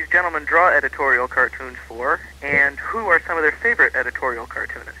newspapers do these gentlemen draw editorial cartoons for, and who are some of their favorite editorial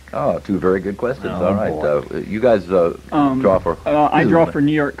cartoonists? Oh, two very good questions. All right. You guys draw for... I draw for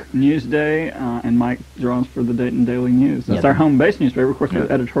New York Newsday, and Mike draws for the Dayton Daily News. That's our home-based newspaper. Of course, we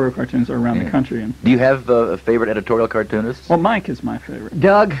have editorial cartoons around the country. And do you have a favorite editorial cartoonist? well, Mike is my favorite.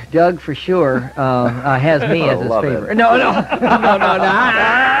 Doug for sure has me as his favorite. It. No.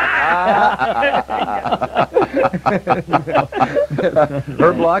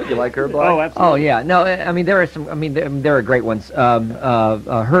 Herb Block, you like Herb Block? Oh, absolutely. Oh yeah, no. I mean, there are some. I mean, there are great ones.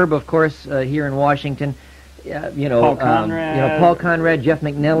 Herb, of course, here in Washington. Paul Conrad, Paul Conrad, Jeff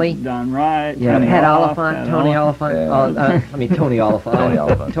McNelly, Don Wright, Pat Oliphant, Tony Oliphant. Tony Oliphant. Tony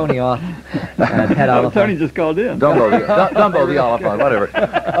Oliphant. Tony Off. Pat Oliphant. Tony just called in. Dumbo the Oliphant, whatever.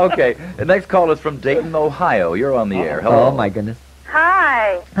 Okay, the next call is from Dayton, Ohio. You're on the air. Hello. Oh my goodness.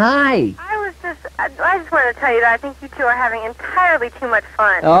 Hi. Hi. I just wanted to tell you that I think you two are having entirely too much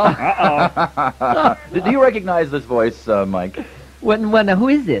fun. Oh. Do you recognize this voice, Mike? Now, who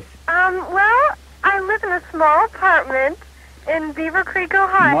is this? Well, I live in a small apartment in Beaver Creek,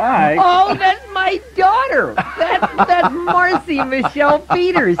 Ohio. Mike. Oh, that's my daughter. That's Marcy Michelle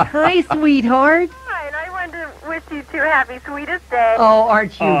Peters. Hi, sweetheart. Hi, and I wanted to wish you two happy sweetest day. Oh,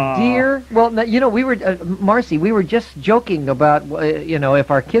 aren't you dear? Well, we were, Marcy, we were just joking about,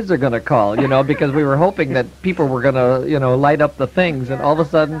 if our kids are going to call, because we were hoping that people were going to, light up the things, and all of a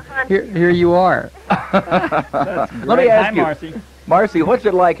sudden, here you are. Let me ask you. Marcy. Marcy, what's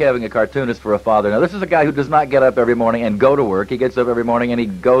it like having a cartoonist for a father? Now, this is a guy who does not get up every morning and go to work. He gets up every morning and he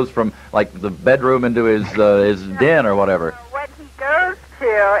goes from, like, the bedroom into his den or whatever. What he goes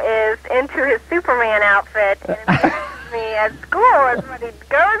to is into his Superman outfit, and me at school is what he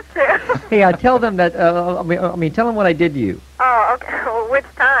goes to. Hey, tell them that, tell them what I did to you. Oh, okay. Well, which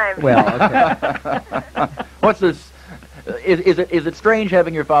time? Well, okay. What's this? Is it strange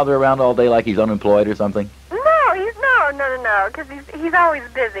having your father around all day like he's unemployed or something? No, because he's always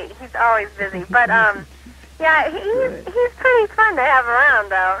busy. He's always busy. But, yeah, he's pretty fun to have around,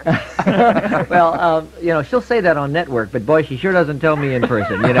 though. Well, she'll say that on network, but boy, she sure doesn't tell me in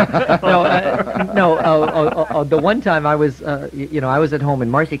person, the one time I was, I was at home and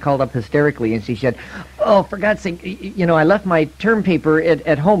Marcy called up hysterically and she said, oh, for God's sake, I left my term paper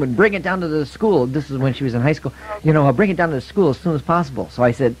at home and bring it down to the school. This is when she was in high school. I'll bring it down to the school as soon as possible. So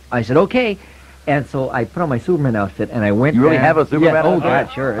I said, okay. And so I put on my Superman outfit, and I went. You really have a Superman outfit? Oh,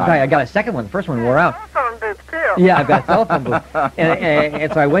 God, sure. I got a second one. The first one wore out. Telephone booth, too. Yeah, I've got a telephone booth.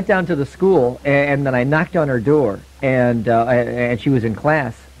 And so I went down to the school, and then I knocked on her door, and she was in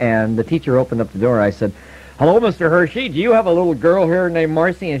class, and the teacher opened up the door. I said, hello, Mr. Hershey, do you have a little girl here named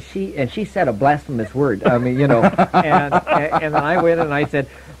Marcy? And she said a blasphemous word. I mean, and then I went and I said,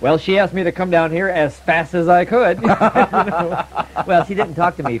 well, she asked me to come down here as fast as I could. Well, she didn't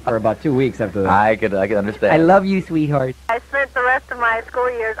talk to me for about 2 weeks after that. I could understand. I love you, sweetheart. I spent the rest of my school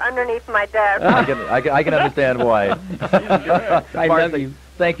years underneath my desk. I can understand why. I love you.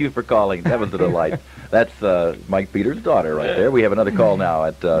 Thank you for calling. That was a delight. That's Mike Peters' daughter right there. We have another call now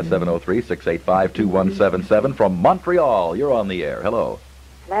at 703-685-2177 from Montreal. You're on the air. Hello.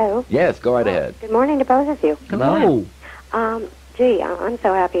 Hello. Yes, go right ahead. Good morning to both of you. Hello. Gee, I'm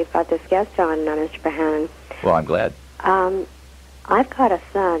so happy about this guest on Mr. Bohannon. Well, I'm glad. I've got a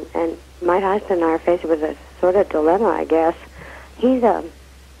son, and my husband and I are faced with a sort of dilemma, I guess. He's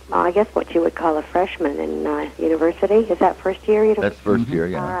I guess what you would call a freshman in university. Is that first year university? That's first year,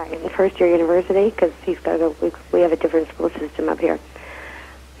 yeah. All right, in first year university, because he's got to go. We have a different school system up here,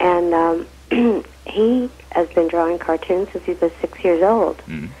 and he has been drawing cartoons since he was 6 years old.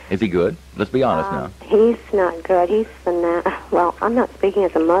 Mm. Is he good? Let's be honest now. He's not good. Well, I'm not speaking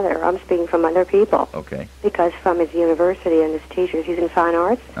as a mother. I'm speaking from other people. Okay. Because from his university and his teachers, he's in fine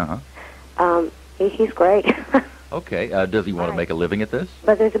arts. Uh-huh. He's great. Okay. Does he want to make a living at this?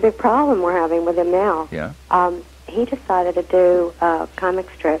 But there's a big problem we're having with him now. Yeah. He decided to do comic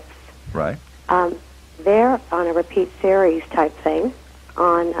strips. Right. They're on a repeat series type thing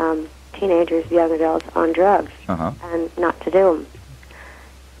on teenagers, young adults on drugs, and not to do them.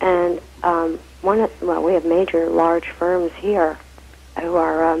 And we have major, large firms here who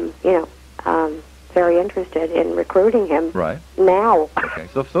are, very interested in recruiting him. Right. Now. Okay.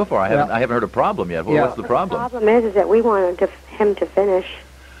 So far, I haven't heard a problem yet. Well, what's the problem? The problem is that we wanted him to finish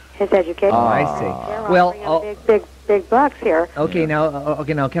his education. Oh, I see. They're Well, offering him big bucks here. Okay, now,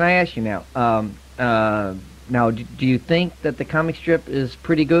 can I ask you now? Now, do you think that the comic strip is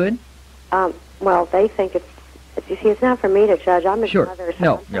pretty good? Well, they think it's You see, it's not for me to judge. I'm his Sure. mother. So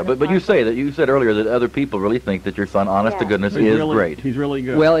No. Yeah, but you said earlier that other people really think that your son, honest to goodness, is great. He's really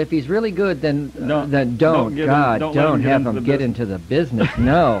good. Well, if he's really good, then don't have him get into the business.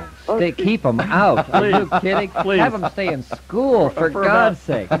 No, keep him out. Are you kidding? Please. Have him stay in school for God's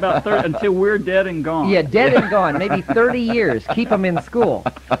sake. About 30, until we're dead and gone. Yeah, dead and gone. Maybe 30 years. Keep him in school.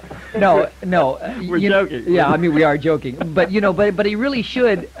 No. We're joking. Yeah, I mean we are joking, but but he really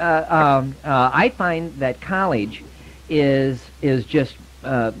should. I find that college is just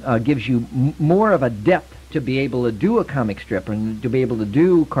gives you more of a depth to be able to do a comic strip and to be able to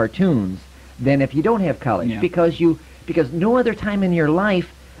do cartoons than if you don't have college, because no other time in your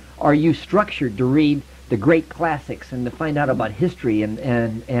life are you structured to read the great classics and to find out about history and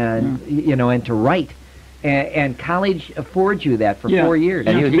to write. And college affords you that for 4 years.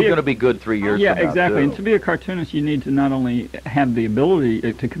 And he's going to be good 3 years Yeah, from now, exactly. too. And to be a cartoonist, you need to not only have the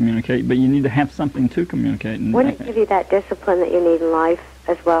ability to communicate, but you need to have something to communicate. And wouldn't it give you that discipline that you need in life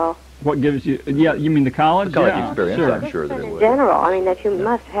as well? What gives you... Yeah, you mean the college? The college experience, sure. I'm sure that it In would. general, I mean, that you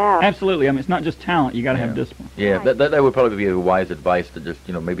must have. Absolutely. I mean, it's not just talent. You got to have discipline. Yeah, that would probably be a wise advice to just,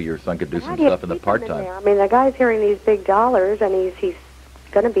 maybe your son could do some stuff in the part-time. I mean, the guy's hearing these big dollars, and he's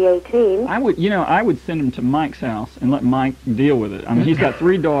going to be 18. I would send him to Mike's house and let Mike deal with it. I mean, he's got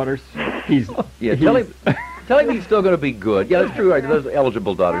 3 daughters. Tell him he's still going to be good. Yeah, that's true. Right? Those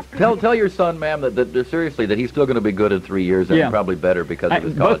eligible daughters. Tell your son, ma'am, that seriously that he's still going to be good in 3 years and probably better because of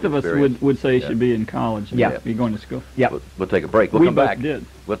his college both of us experience. would say he should be in college and be going to school. Yeah. We'll take a break. We'll come back. Did.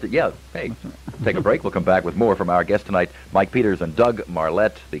 Take a break. We'll come back with more from our guests tonight, Mike Peters and Doug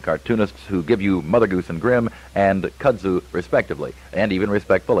Marlette, the cartoonists who give you Mother Goose and Grimm and Kudzu, respectively, and even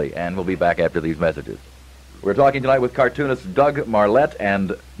respectfully. And we'll be back after these messages. We're talking tonight with cartoonists Doug Marlette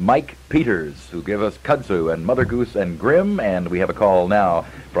and Mike Peters, who give us Kudzu and Mother Goose and Grimm. And we have a call now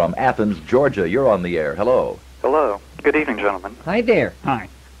from Athens, Georgia. You're on the air. Hello. Hello. Good evening, gentlemen. Hi there. Hi.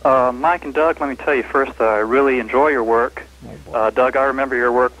 Mike and Doug, let me tell you first, I really enjoy your work. Doug, I remember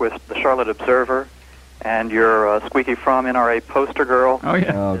your work with the Charlotte Observer and your Squeaky Fromm NRA poster girl. Oh,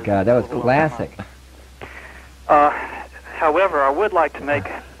 yeah. Oh, God, that was classic. However, I would like to make,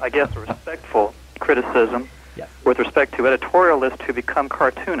 I guess, a respectful criticism with respect to editorialists who become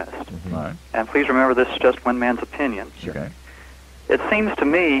cartoonists. Mm-hmm. All right. And please remember, this is just one man's opinion. Sure. Okay. It seems to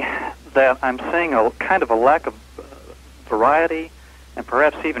me that I'm seeing a kind of a lack of variety and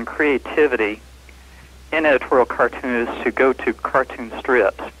perhaps even creativity in editorial cartoonists who go to cartoon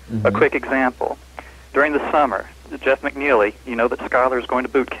strips. Mm-hmm. A quick example. During the summer, Jeff McNeely, you know that Skylar's going to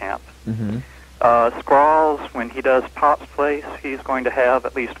boot camp. Mm-hmm. Scrawls, when he does Pop's Place, he's going to have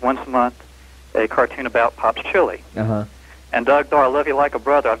at least once a month a cartoon about Pop's Chili. Uh-huh. And Doug, though I love you like a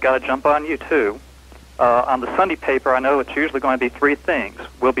brother, I've got to jump on you, too. On the Sunday paper, I know it's usually going to be 3 things.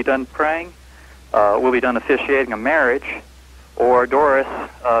 We'll be done praying, we'll be done officiating a marriage, or Doris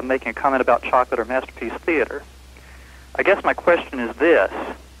making a comment about chocolate or Masterpiece Theater. I guess my question is this,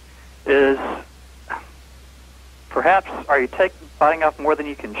 is perhaps are you biting off more than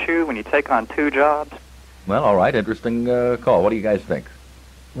you can chew when you take on 2 jobs? Well, all right. Interesting call. What do you guys think?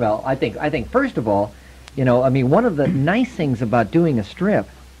 Well, I think first of all, one of the nice things about doing a strip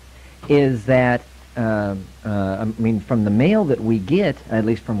is that, from the mail that we get, at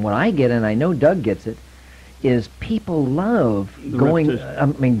least from what I get, and I know Doug gets it, is people love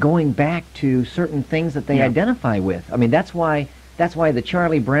going back to certain things that they identify with. I mean, that's why the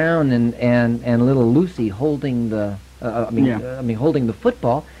Charlie Brown and little Lucy holding the holding the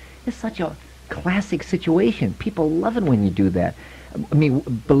football is such a classic situation. People love it when you do that. I mean,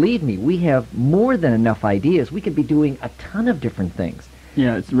 believe me, we have more than enough ideas. We could be doing a ton of different things.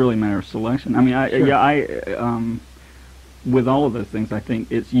 Yeah, it's really a matter of selection. I mean, with all of those things, I think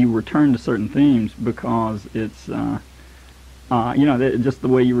it's you return to certain themes because it's, just the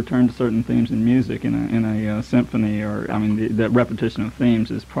way you return to certain themes in music, in a symphony, or the repetition of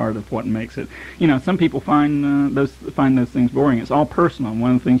themes is part of what makes it. Some people find those things boring. It's all personal.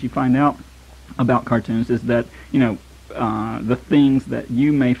 One of the things you find out about cartoons is that the things that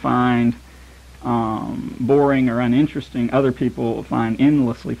you may find boring or uninteresting, other people find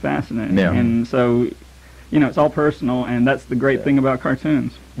endlessly fascinating. Yeah. And so, it's all personal, and that's the great thing about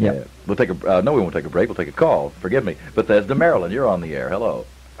cartoons. Yeah. We'll take no, we won't take a break. We'll take a call. Forgive me. Bethesda, Maryland, you're on the air. Hello.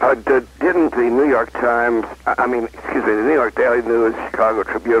 Didn't the New York Times, the New York Daily News, Chicago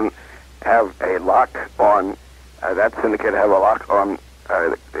Tribune have a lock on, that syndicate have a lock on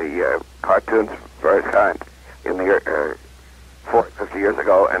the cartoons of various kinds in the year 50 years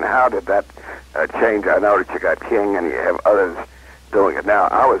ago, and how did that change? I noticed you got King and you have others doing it now.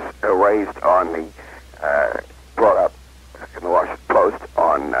 I was raised on brought up in the Washington Post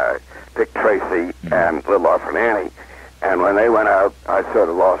on Dick Tracy and Little Orphan Annie. And when they went out, I sort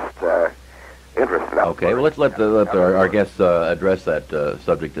of lost interest in that. Okay, well, let's let our guests address that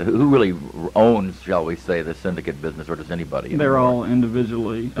subject. Who really owns, shall we say, the syndicate business, or does anybody? They're all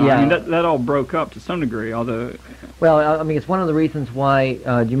individually. Yeah. I mean, that all broke up to some degree, although... Well, I mean, it's one of the reasons why,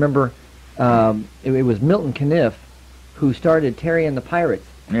 do you remember, it was Milton Caniff who started Terry and the Pirates.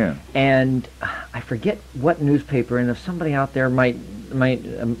 Yeah. And I forget what newspaper, and if somebody out there might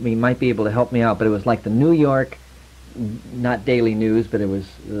be able to help me out, but it was like the New York, not Daily News, but it was,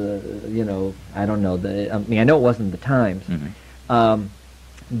 I don't know. I know it wasn't the Times. Mm-hmm.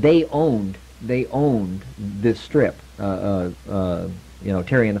 They owned this strip, Terry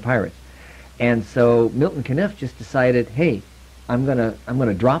and the Pirates. And so Milton Caniff just decided, hey, I'm gonna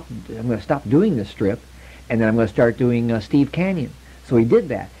stop doing this strip, and then I'm gonna start doing Steve Canyon. So he did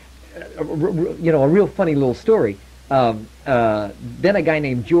that. A real funny little story. Then a guy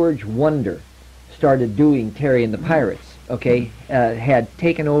named George Wonder started doing Terry and the Pirates. Okay, had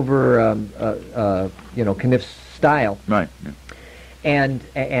taken over Caniff's style. Right. Yeah. And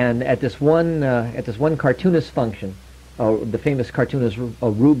at this one cartoonist function, the famous cartoonist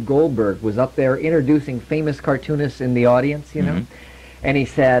Rube Goldberg was up there introducing famous cartoonists in the audience, Mm-hmm. And he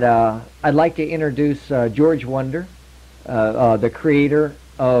said, "I'd like to introduce George Wonder, the creator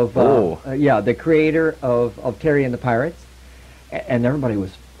of Terry and the Pirates," and everybody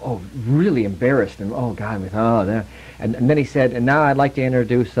was really embarrassed and and then he said, "And now I'd like to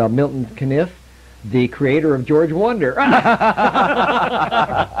introduce Milton Caniff, the creator of George Wonder."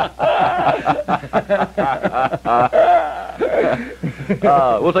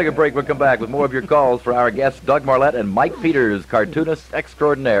 We'll take a break. We'll come back with more of your calls for our guests, Doug Marlette and Mike Peters, cartoonists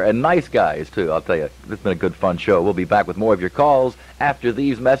extraordinaire, and nice guys, too. I'll tell you, this has been a good, fun show. We'll be back with more of your calls after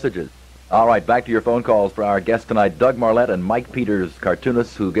these messages. All right, back to your phone calls for our guests tonight, Doug Marlette and Mike Peters,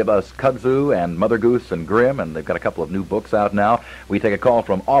 cartoonists who give us Kudzu and Mother Goose and Grimm, and they've got a couple of new books out now. We take a call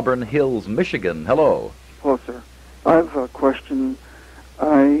from Auburn Hills, Michigan. Hello. Hello, sir. I have a question.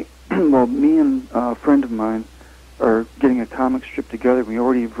 Me and a friend of mine are getting a comic strip together. We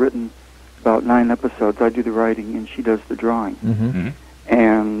already have written about 9 episodes. I do the writing, and she does the drawing. Mm-hmm. Mm-hmm.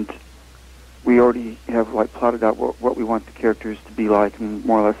 And we already have plotted out what we want the characters to be like, and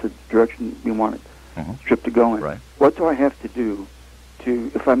more or less the direction we want it strip to go in. Right. What do I have to do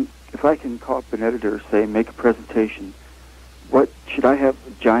to, if I can call up an editor, say, make a presentation? What should I have?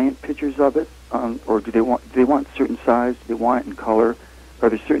 Giant pictures of it, or do they want certain size? Do they want it in color? Are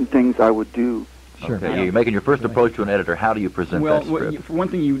there certain things I would do? Sure. Okay, you're making your first approach to an editor. How do you present that script? For one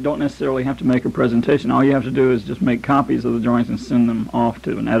thing, you don't necessarily have to make a presentation. All you have to do is just make copies of the drawings and send them off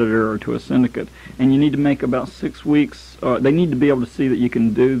to an editor or to a syndicate. And you need to make about 6 weeks. They need to be able to see that you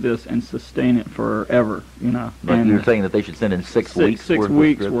can do this and sustain it forever. But you're saying that they should send in 6 weeks. 6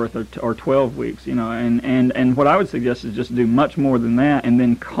 weeks worth or 12 weeks. And what I would suggest is just do much more than that, and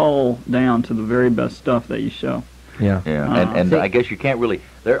then cull down to the very best stuff that you show. Yeah. And I guess you can't really.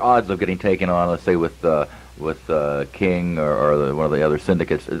 There are odds of getting taken on, let's say, with King or one of the other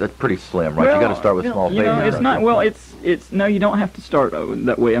syndicates. That's pretty slim, right? Well, you got to start with small pages. It's not. Well, it's no. You don't have to start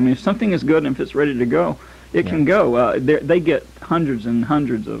that way. I mean, if something is good and if it's ready to go, it can go. They get hundreds and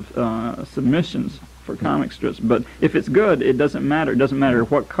hundreds of submissions for comic strips. But if it's good, it doesn't matter. It doesn't matter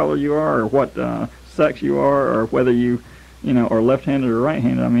what color you are or what sex you are or whether you are left-handed or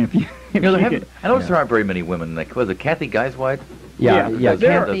right-handed. I mean, if you I notice there aren't very many women. Was it Kathy Geiswhite? Yeah.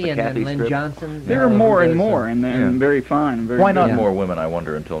 Kathy and then Lynn Johnson. There are more and more, and very fine. And very Why not good. more women, I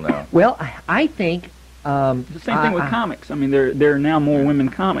wonder, until now? Well, I think... the same thing with comics. I mean, there are now more women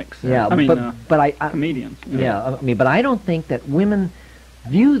comics. Yeah, but I comedians. Yeah, but I don't think that women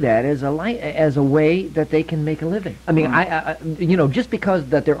view that as a way that they can make a living. I mean, I just because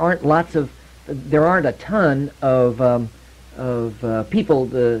that there aren't a ton of people,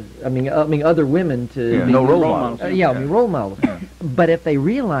 other women to no role models. Role models. But if they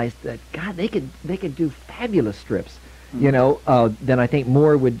realized that, God, they could do fabulous strips, then I think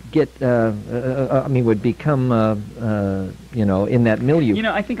more would would become in that milieu.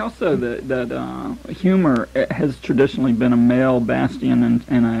 I think also that humor has traditionally been a male bastion,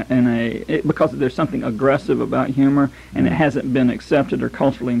 and because there's something aggressive about humor, and it hasn't been accepted or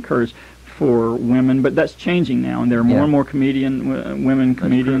culturally encouraged for women, but that's changing now, and there are more and more women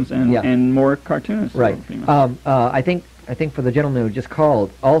comedians and more cartoonists. Right. I think for the gentleman who just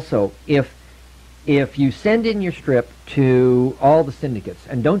called, also, if you send in your strip to all the syndicates,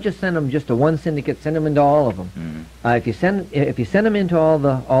 and don't just send them just to one syndicate, send them into all of them. If you send them into all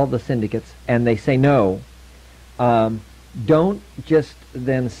the syndicates and they say no, don't just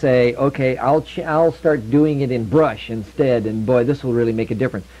then say, okay, I'll start doing it in brush instead, and boy, this will really make a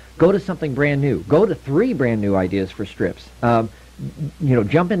difference. Go to something brand new. Go to 3 brand new ideas for strips.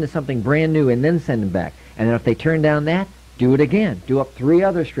 Jump into something brand new and then send them back. And then if they turn down that, do it again. Do up 3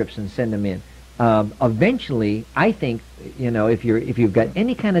 other strips and send them in. Eventually, I think, if you've got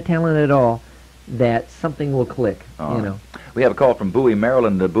any kind of talent at all, that something will click. We have a call from Bowie,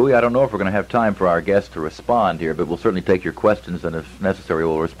 Maryland. Bowie, I don't know if we're going to have time for our guest to respond here, but we'll certainly take your questions, and if necessary,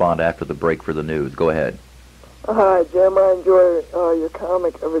 we'll respond after the break for the news. Go ahead. Hi, Jim. I enjoy your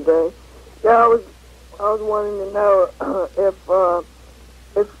comic every day. Yeah, I was wanting to know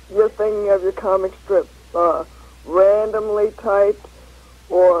if you're thinking of your comic strip randomly typed,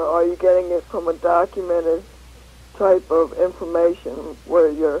 or are you getting it from a documented type of information where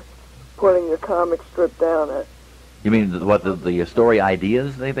you're putting your comic strip down at? You mean the story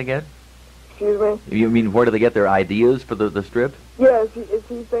ideas they get? Excuse me? You mean where do they get their ideas for the strip? Yeah, is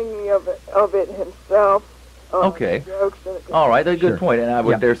he thinking of it himself? Okay. All right, that's a good point. And I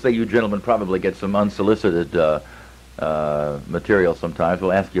would dare say you gentlemen probably get some unsolicited material sometimes.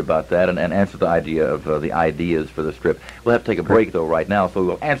 We'll ask you about that and answer the idea of the ideas for the strip. We'll have to take a break, though, right now, so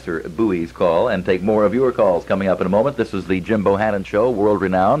we'll answer Bowie's call and take more of your calls coming up in a moment. This is the Jim Bohannon Show,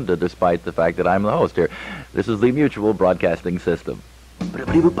 world-renowned, despite the fact that I'm the host here. This is the Mutual Broadcasting System.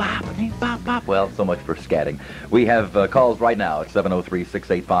 Well, so much for scatting. We have calls right now at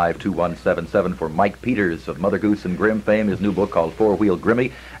 703-685-2177 for Mike Peters of Mother Goose and Grimm fame, his new book called Four-Wheel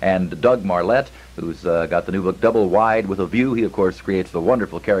Grimmy, and Doug Marlette, who's got the new book Double Wide with a View. He, of course, creates the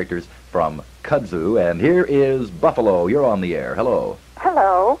wonderful characters from Kudzu. And here is Buffalo. You're on the air. Hello.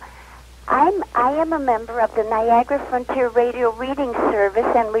 Hello. I am a member of the Niagara Frontier Radio Reading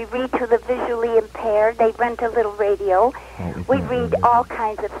Service, and we read to the visually impaired. They rent a little radio. We read all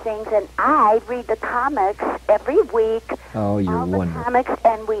kinds of things, and I read the comics every week. Oh, you're all the wonderful. Comics,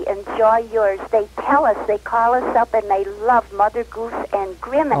 and we enjoy yours. They tell us, they call us up, and they love Mother Goose and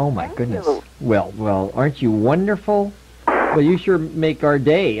Grimm. Oh, my goodness. Well, aren't you wonderful? Well, you sure make our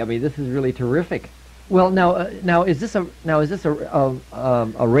day. I mean, this is really terrific. Well, now is this a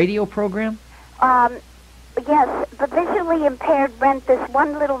radio program? Yes, the visually impaired rent this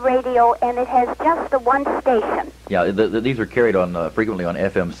one little radio, and it has just the one station. Yeah, these are carried on frequently on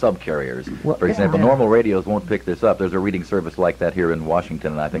FM subcarriers. For example, normal radios won't pick this up. There's a reading service like that here in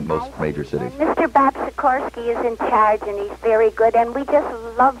Washington, and I think most major cities. And Mr. Bob Sikorsky is in charge, and he's very good, and we just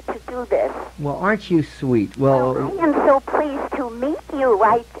love to do this. Well, aren't you sweet? Well, I am so pleased to meet you.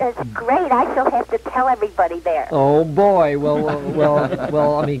 It's great. I shall have to tell everybody there. Oh boy.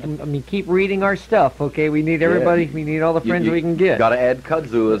 Well. I mean, keep reading our stuff, okay? We need everybody. We need all the friends we can get. Got to add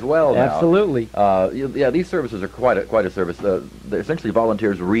Kudzu as well. Now. Absolutely. These services are quite a service. Essentially,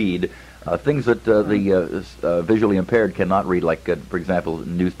 volunteers read things that the visually impaired cannot read, like, for example,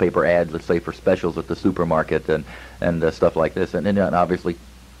 newspaper ads, let's say, for specials at the supermarket and stuff like this, and obviously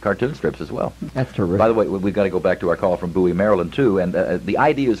cartoon strips as well. That's terrific. By the way, we've got to go back to our call from Bowie, Maryland, too, and the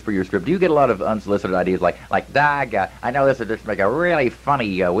ideas for your strip. Do you get a lot of unsolicited ideas like Doug, I know this would just make a really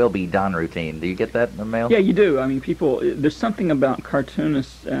funny will be done routine. Do you get that in the mail? Yeah, you do. I mean, there's something about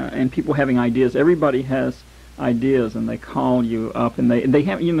cartoonists and people having ideas. Everybody has ideas, and they call you up, and they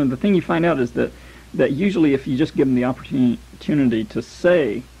have, the thing you find out is that usually if you just give them the opportunity to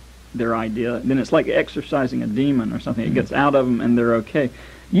say their idea, then it's like exercising a demon or something. It gets out of them, and they're okay.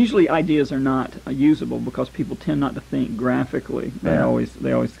 Usually ideas are not usable because people tend not to think graphically. They always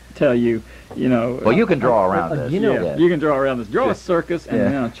tell you, Well, you can draw around this. You can draw around this. Draw a circus and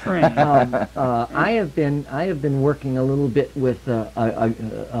then a train. I have been working a little bit with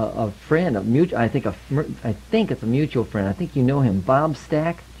a friend, I think it's a mutual friend. I think you know him, Bob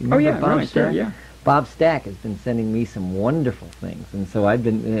Stack. Do you remember Bob Stack? Sure, yeah. Bob Stack has been sending me some wonderful things, and so I've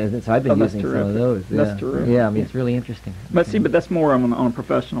been using terrific. some of those. That's terrific. Yeah, I mean it's really interesting. But that's more on a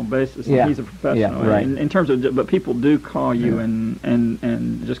professional basis. Yeah. He's a professional. Yeah, right. In terms of, but people do call you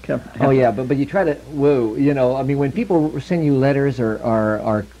and just kept. Oh yeah, but you try to I mean when people send you letters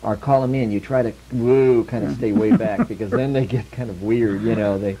or call them in, you try to kind of stay way back because then they get kind of weird.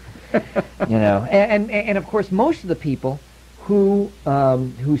 And of course most of the people who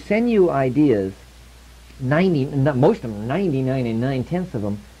send you ideas. Most of them, 99 and 9/10 of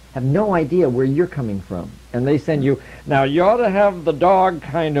them, have no idea where you're coming from. And they send you, now you ought to have the dog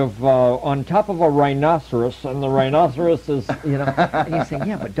kind of on top of a rhinoceros, and the rhinoceros is, and you say,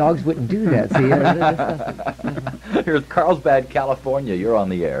 yeah, but dogs wouldn't do that. See, Here's Carlsbad, California. You're on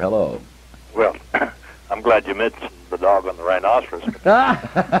the air. Hello. Well, I'm glad you mentioned the dog on the rhinoceros.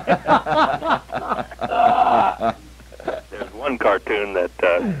 There's one cartoon that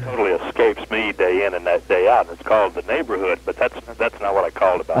totally escapes me day in and day out, and it's called The Neighborhood, but that's not what I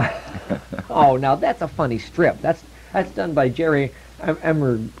called about. Oh, now that's a funny strip. That's done by Jerry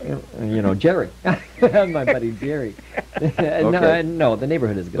Jerry. My buddy Jerry. No, the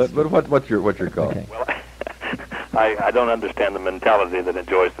neighborhood is good. But what's your call? Okay. Well, I don't understand the mentality that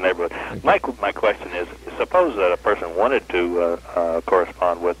enjoys the neighborhood. My question is, suppose that a person wanted to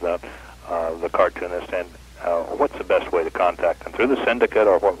correspond with the cartoonist, and what's the best way to contact them? Through the syndicate,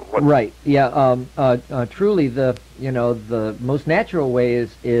 or what? Right. Yeah. Truly, the most natural way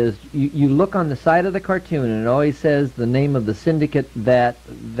is you look on the side of the cartoon, and it always says the name of the syndicate that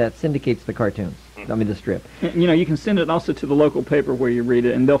syndicates the cartoons. I mean, the strip. You can send it also to the local paper where you read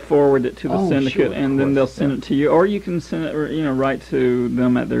it, and they'll forward it to the syndicate, sure, and then they'll send it to you, or you can send it, right to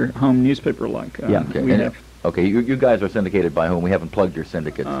them at their home newspaper. Okay, you guys are syndicated by whom? We haven't plugged your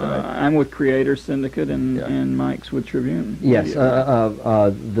syndicates tonight. I'm with Creator Syndicate, and Mike's with Tribune. Yes,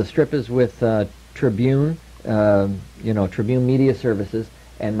 the strip is with Tribune, Tribune Media Services,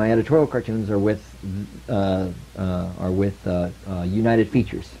 and my editorial cartoons are with United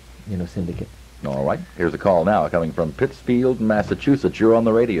Features, Syndicate. All right. Here's a call now coming from Pittsfield, Massachusetts. You're on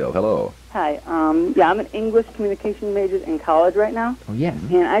the radio. Hello. Hi. I'm an English communication major in college right now. Oh, yes.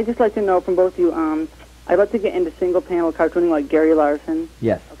 And I'd just like to know from both of you, I'd like to get into single-panel cartooning like Gary Larson.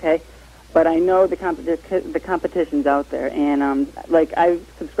 Yes. Okay? But I know the competition's out there. And, I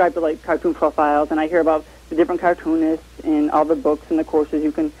subscribe to, cartoon profiles, and I hear about the different cartoonists and all the books and the courses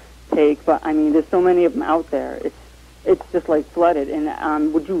you can take. But, there's so many of them out there. It's just flooded.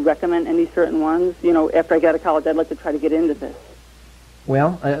 And would you recommend any certain ones? After I get out of college, I'd like to try to get into this.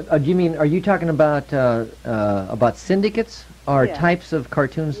 Well, do you mean, are you talking about syndicates or types of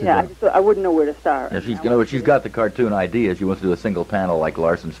cartoons? Yeah, I wouldn't know where to start. Yeah, she's got the cartoon idea. She wants to do a single panel like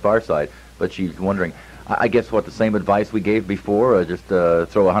Larson's Far Side, but she's wondering, I guess, the same advice we gave before, just throw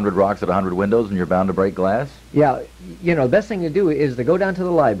 100 rocks at 100 windows and you're bound to break glass? Yeah, the best thing to do is to go down to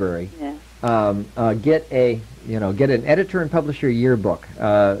the library, get an editor and publisher yearbook.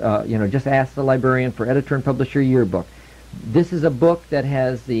 Just ask the librarian for editor and publisher yearbook. This is a book that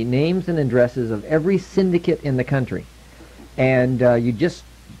has the names and addresses of every syndicate in the country. And you just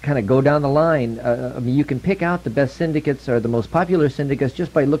kind of go down the line. You can pick out the best syndicates or the most popular syndicates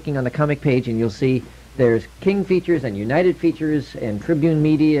just by looking on the comic page, and you'll see there's King Features and United Features and Tribune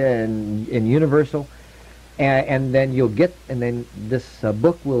Media and Universal. And then this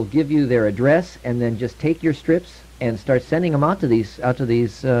book will give you their address, and then just take your strips and start sending them out to these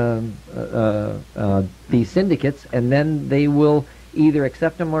syndicates, and then they will either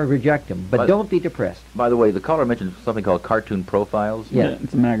accept them or reject them. But don't be depressed. By the way, the caller mentioned something called Cartoon Profiles. Yeah,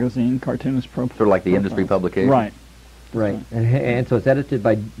 it's a magazine, Cartoonist Profiles. Sort of like the industry publication. Right. And so it's edited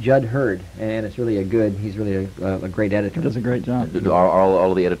by Judd Hurd, and it's really he's really a great editor. He does a great job. Are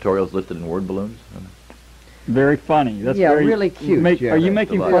all of the editorials listed in word balloons? Very funny. That's really cute. Are you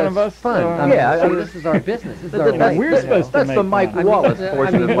making fun of us? Fun. This is our business. This is our life. We're supposed to That's the Mike Wallace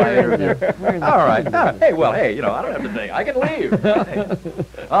portion of my interview. All right. Hey, I don't have to think. I can leave.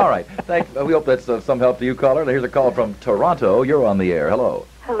 All right. Thanks. We hope that's some help to you, caller. Here's a call from Toronto. You're on the air. Hello.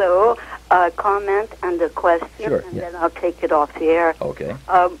 Hello. Comment and a question, then I'll take it off the air. Okay.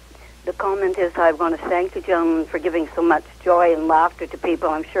 The comment is, I want to thank the gentleman for giving so much joy and laughter to people.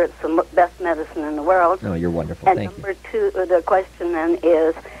 I'm sure it's the best medicine in the world. No, you're wonderful. And thank number two, the question then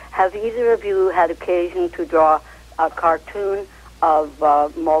is, have either of you had occasion to draw a cartoon of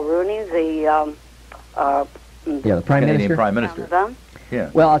Mulrooney, the the Prime Minister? Prime Minister. Yeah.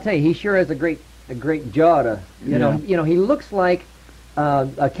 Well, I'll tell you, he sure has a great jaw to, he looks like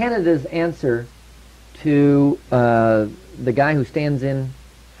Canada's answer to the guy who stands in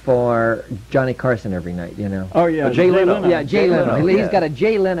for Johnny Carson every night, Oh, yeah. Jay Leno. Yeah, Jay Leno. He's got a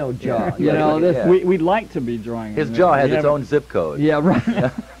Jay Leno jaw. We'd like to be drawing his jaw has its own zip code. Yeah, right.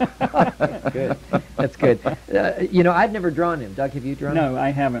 Good. That's good. I've never drawn him. Doug, have you drawn him? No,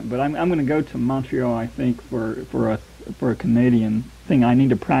 I haven't, but I'm going to go to Montreal, I think, for a Canadian thing. I need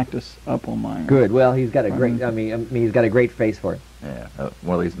to practice up on mine. Good. Well, he's got a great, he's got a great face for it. Yeah,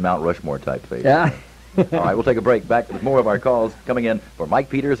 one of these Mount Rushmore type faces. Yeah. All right, we'll take a break. Back with more of our calls coming in for Mike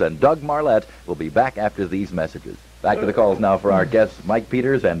Peters and Doug Marlette. We'll be back after these messages. Back to the calls now for our guests, Mike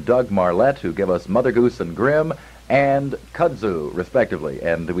Peters and Doug Marlette, who give us Mother Goose and Grimm and Kudzu, respectively.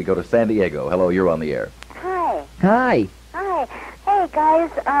 And we go to San Diego. Hello, you're on the air. Hi. Hi. Hi. Hey,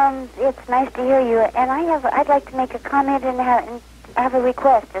 guys. It's nice to hear you. And I'd like to make a comment and have a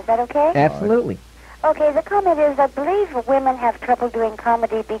request. Is that okay? Absolutely. Okay, the comment is, I believe women have trouble doing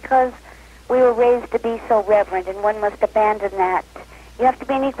comedy because we were raised to be so reverent, and one must abandon that. You have to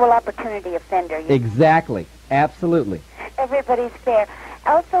be an equal opportunity offender. Exactly. Absolutely. Everybody's fair.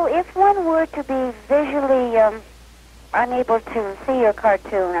 Also, if one were to be visually unable to see your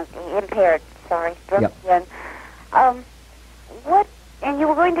cartoon, impaired, sorry, Yep. again, what? And you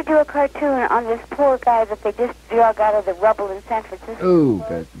were going to do a cartoon on this poor guy that they just dug out of the rubble in San Francisco.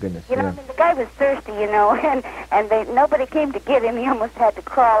 Oh, goodness. You know, I mean, the guy was thirsty, you know, and nobody came to get him. He almost had to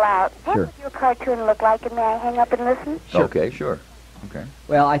crawl out. What would your cartoon look like? And may I hang up and listen? Sure. Okay, sure. Okay.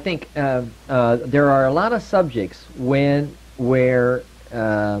 Well, I think there are a lot of subjects where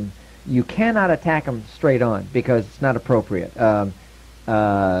you cannot attack them straight on because it's not appropriate.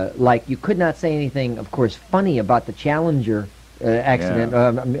 Like you could not say anything, of course, funny about the Challenger accident.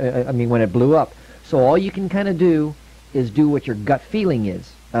 Yeah. I mean, when it blew up. So all you can kind of do is do what your gut feeling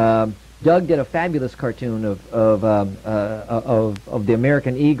is. Doug did a fabulous cartoon of the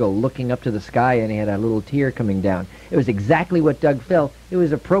American eagle looking up to the sky, and he had a little tear coming down. It was exactly what Doug felt. It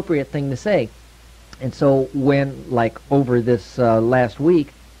was an appropriate thing to say. And so when, like, over this last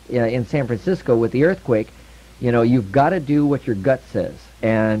week in San Francisco with the earthquake, you know, you've got to do what your gut says.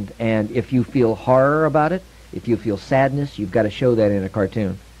 And if you feel horror about it, if you feel sadness, you've got to show that in a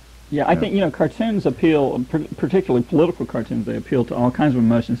cartoon. Yeah, I think, you know, cartoons appeal, particularly political cartoons, they appeal to all kinds of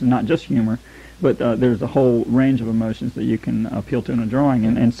emotions and not just humor, but there's a whole range of emotions that you can appeal to in a drawing,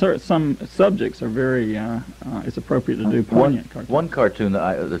 and some subjects are very, it's appropriate to do poignant cartoons. One cartoon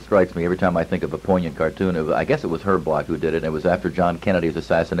that strikes me every time I think of a poignant cartoon, I guess it was Herb Block who did it, and it was after John Kennedy's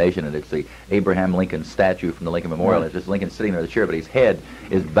assassination, and it's the Abraham Lincoln statue from the Lincoln Memorial. Right. It's just Lincoln sitting there in the chair, but his head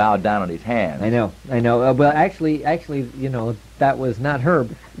is bowed down on his hands. I know. Well, actually, you know, that was not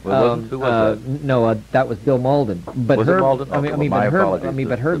Herb. Well, who was that? No, that was Bill Malden. But was Herb, it Malden?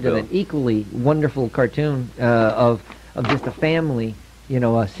 But Herb did an equally wonderful cartoon of just a family, you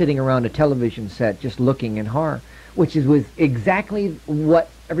know, sitting around a television set, just looking in horror, which was exactly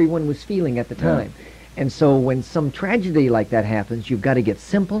what everyone was feeling at the time. Yeah. And so, when some tragedy like that happens, you've got to get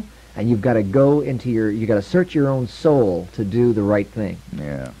simple, and you've got to go into you got to search your own soul to do the right thing.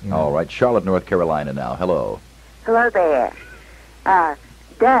 Yeah. You know? All right, Charlotte, North Carolina now. Hello. Hello there.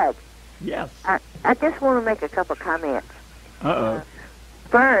 Doug. Yes. I just want to make a couple comments. Uh-oh.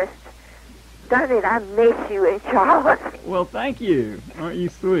 First, darn it, I miss you in Charlotte. Well, thank you. Aren't you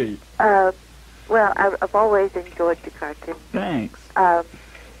sweet? Well, I've always enjoyed the cartoon. Thanks.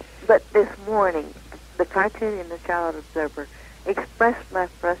 But this morning, the cartoon in the Charlotte Observer expressed my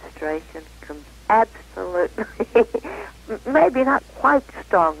frustration absolutely, maybe not quite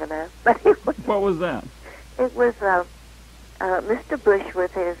strong enough, but it was... What was that? It was Mr. Bush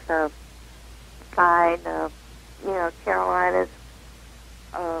with his fine, Carolinas,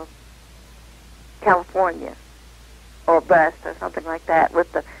 California, or bust, or something like that,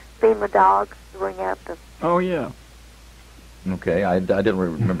 with the FEMA dogs throwing out the... Oh, yeah. Okay, I didn't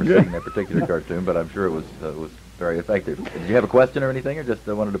remember seeing that particular cartoon, but I'm sure it was very effective. Did you have a question or anything, or just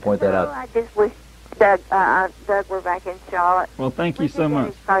wanted to point that out? I just wish Doug were back in Charlotte. Well, thank you so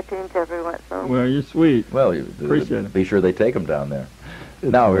much. Cartoons every once in a while. Well, you're sweet. Well, appreciate it. Be sure they take them down there.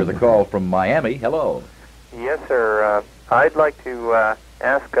 Now, here's a call from Miami. Hello. Yes, sir. I'd like to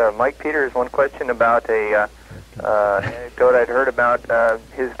ask Mike Peters one question about a anecdote I'd heard about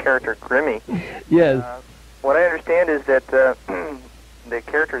his character Grimmy. Yes. What I understand is that the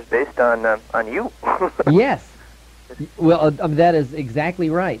character is based on you. Yes. Well, that is exactly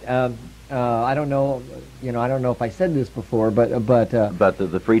right. I don't know, I don't know if I said this before, but about the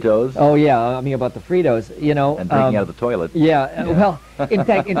Fritos. Oh yeah, I mean about the Fritos, and drinking out of the toilet. Yeah. Well, in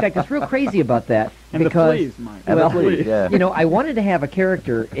fact, it's real crazy about that and because the fleas, Mike. And the fleas, yeah. I wanted to have a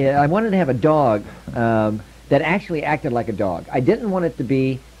character. I wanted to have a dog that actually acted like a dog. I didn't want it to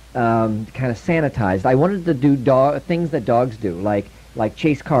be kind of sanitized. I wanted to do things that dogs do, like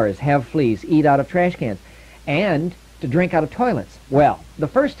chase cars, have fleas, eat out of trash cans, and to drink out of toilets. Well, the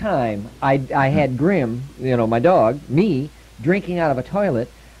first time I had Grimm, my dog, me, drinking out of a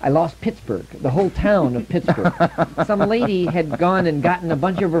toilet, I lost Pittsburgh, the whole town of Pittsburgh. Some lady had gone and gotten a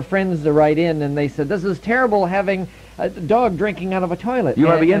bunch of her friends to write in, and they said, this is terrible having a dog drinking out of a toilet. You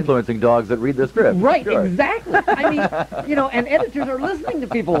might be influencing dogs that read the script. Right, sure. Exactly. I mean, and editors are listening to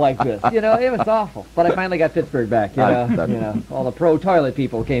people like this. It was awful. But I finally got Pittsburgh back. All the pro-toilet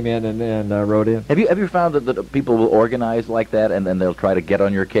people came in and wrote in. Have you found that people will organize like that, and then they'll try to get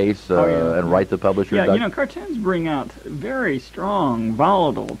on your case and write the publisher? Yeah, cartoons bring out very strong,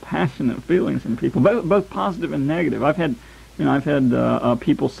 volatile, passionate feelings in people, both positive and negative. I've had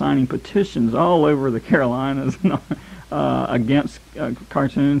people signing petitions all over the Carolinas against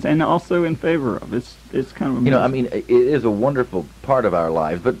cartoons and also in favor of. It's kind of amazing. It is a wonderful part of our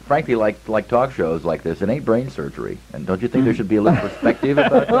lives, but frankly, like talk shows like this, it ain't brain surgery. And don't you think there should be a little perspective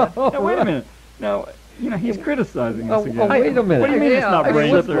about that? Now, wait a minit. Now, he's criticizing us again. Wait a minute. What do you mean it's not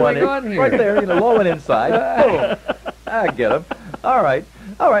brain surgery? What's going on here? Right there, lolling inside. Boom. I get him. All right.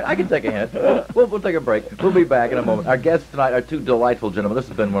 I can take a hint. We'll take a break. We'll be back in a moment. Our guests tonight are two delightful gentlemen. This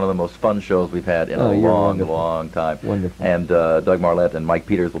has been one of the most fun shows we've had in a long time. Wonderful. And Doug Marlette and Mike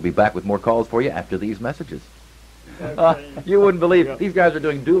Peters will be back with more calls for you after these messages. You wouldn't believe these guys are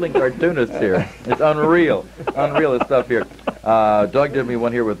doing dueling cartoonists here. It's unreal this stuff here. Doug did me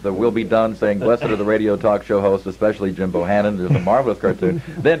one here with the "Will Be Done," saying, "Blessed are the radio talk show hosts, especially Jim Bohannon." There's a marvelous cartoon.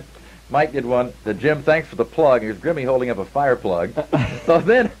 Then Mike did one that Jim, thanks for the plug. Here's Grimmy holding up a fire plug. So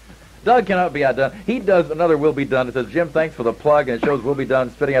then Doug cannot be outdone. He does another "Will Be Done." It says, "Jim, thanks for the plug," and it shows Will Be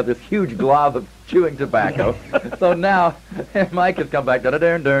Done spitting out this huge glob of chewing tobacco. So now Mike has come back. Jim,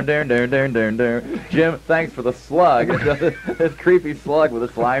 thanks for the slug. This creepy slug with a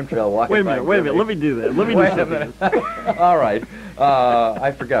slime trail walking. Wait a minute. Let me do that. Let me do something. All right.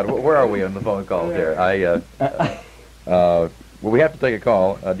 I forgot. Where are we on the phone calls here? Well, we have to take a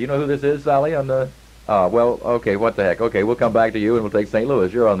call. Do you know who this is, Sally? On the. Well, okay. What the heck? Okay, we'll come back to you and we'll take St.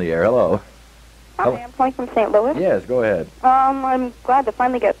 Louis. You're on the air. Hello. Hi, I'm calling from St. Louis. Yes, go ahead. I'm glad to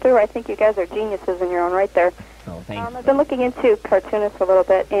finally get through. I think you guys are geniuses in your own right there. Oh, thanks. I've been looking into cartoonists a little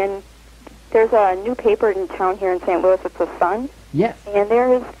bit, and there's a new paper in town here in St. Louis. It's the Sun. Yes. And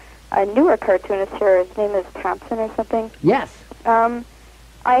there is a newer cartoonist here. His name is Thompson or something. Yes. I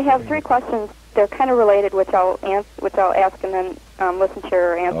have 3 questions. They're kind of related, which I'll ask and then listen to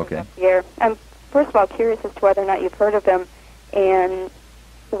your answers off the air. I'm first of all curious as to whether or not you've heard of him, and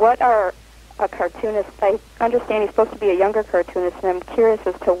what are a cartoonist? I understand he's supposed to be a younger cartoonist, and I'm curious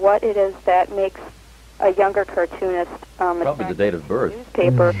as to what it is that makes a younger cartoonist. Probably the date of birth.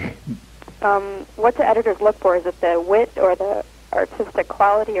 Newspaper. What do editors look for? Is it the wit or the artistic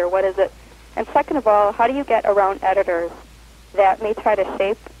quality, or what is it? And second of all, how do you get around editors that may try to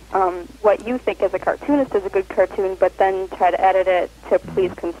shape what you think as a cartoonist is a good cartoon, but then try to edit it to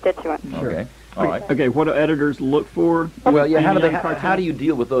please constituents? Okay. All right. Okay, what do editors look for? Well, yeah. How do you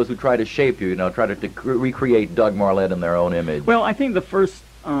deal with those who try to shape you? You know, try to recreate Doug Marlette in their own image. Well, I think the first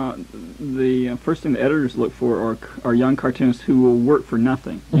thing the editors look for are young cartoonists who will work for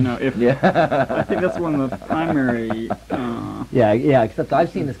nothing. You know, if I think that's one of the primary. Yeah. Except I've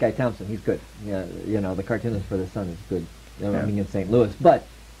seen this guy Thompson. He's good. Yeah, you know, the cartoonist for the Sun is good. You know, I mean, in St. Louis, but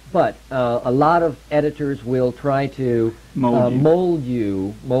a lot of editors will try to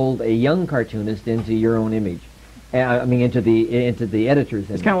mold a young cartoonist into your own image. I mean, into the editor's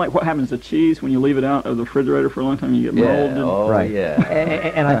image. It's kind of like what happens to cheese when you leave it out of the refrigerator for a long time. You get molded.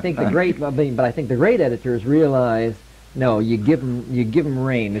 And I think the great editors realize. No, you give them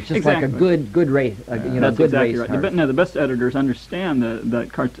rein. It's just like a good race. That's good exactly race. Right. The best editors understand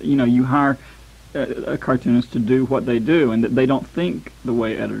that you hire a cartoonist to do what they do, and that they don't think the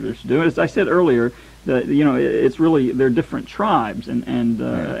way editors do. As I said earlier, that it's really they're different tribes, and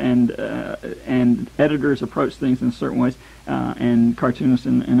editors approach things in certain ways, and cartoonists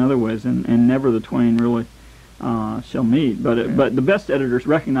in other ways, and never the twain really shall meet. But the best editors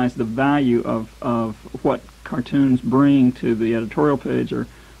recognize the value of what cartoons bring to the editorial page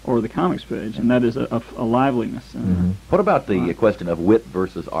or the comics page, and that is a liveliness. What about the question of wit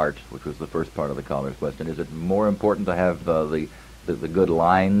versus art, which was the first part of the comics question? Is it more important to have the good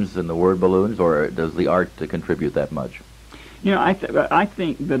lines and the word balloons, or does the art contribute that much? You know, I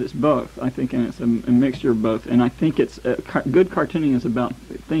think that it's both. I think it's a mixture of both, and I think it's good cartooning is about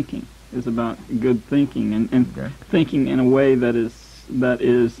thinking, is about good thinking, and thinking in a way that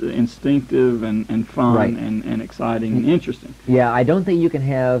is instinctive and fun and exciting and interesting. Yeah, I don't think you can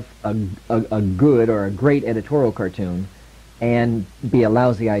have a good or a great editorial cartoon and be a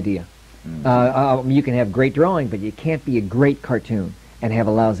lousy idea. You can have great drawing, but you can't be a great cartoon and have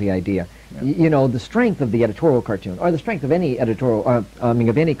a lousy idea. You know, the strength of the editorial cartoon, or the strength of any editorial, of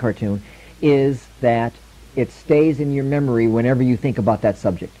any cartoon, is that it stays in your memory whenever you think about that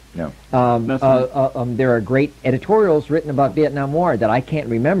subject. No. There are great editorials written about Vietnam War that I can't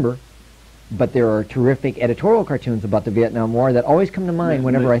remember, but there are terrific editorial cartoons about the Vietnam War that always come to mind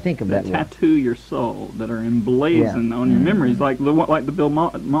whenever I think of that war. Tattoo your soul, that are emblazoned on your memories, like the Bill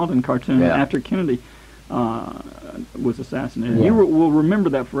Malden cartoon after Kennedy was assassinated. You will remember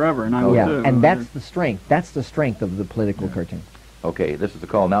that forever, and I will too. And that's the strength. That's the strength of the political cartoon. Okay, this is a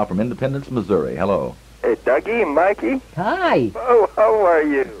call now from Independence, Missouri. Hello. Hey, Dougie, Mikey. Hi. Oh, how are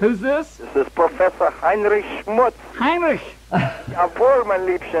you? Who's this? This is Professor Heinrich Schmutz. Heinrich. Jawohl, mein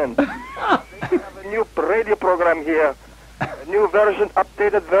Liebchen. We have a new radio program here. A new version,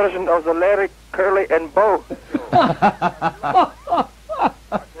 updated version of the Larry, Curly, and Bo.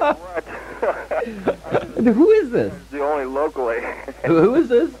 Who is this? The only locally. Who is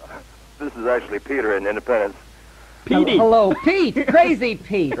this? This is actually Peter in Independence. Petey. Hello, Pete. Crazy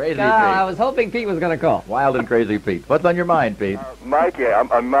Pete. Crazy Pete. I was hoping Pete was going to call. Wild and Crazy Pete. What's on your mind, Pete? Mike, yeah,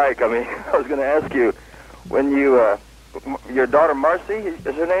 I'm Mike. I mean, I was going to ask you, when you, your daughter Marcy, is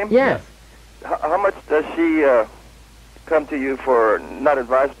her name? Yes. How much does she come to you for, not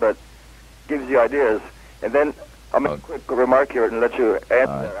advice, but gives you ideas? And then I'll make a quick remark here and let you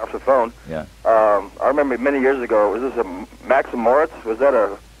answer off the phone. Yeah. I remember many years ago, was this a Max and Moritz? Was that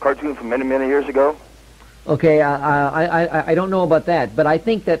a cartoon from many, many years ago? Okay, I don't know about that, but I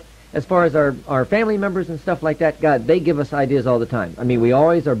think that as far as our family members and stuff like that, God, they give us ideas all the time. I mean, we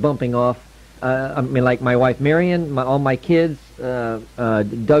always are bumping off. I mean, like my wife Marion, all my kids,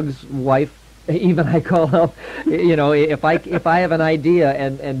 Doug's wife. Even I call up, you know, if I have an idea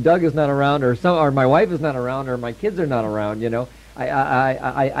and Doug is not around, or my wife is not around, or my kids are not around, you know,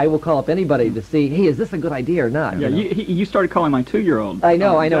 I will call up anybody to see, hey, is this a good idea or not? Yeah, you started calling my 2-year-old. I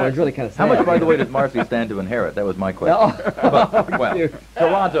know. It's really kind of sad. How much, by the way, does Marcy stand to inherit? That was my question. Well,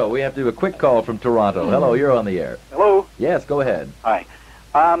 Toronto. We have to do a quick call from Toronto. Hello, you're on the air. Hello. Yes, go ahead. Hi.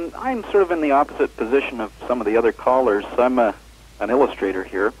 I'm sort of in the opposite position of some of the other callers. I'm an illustrator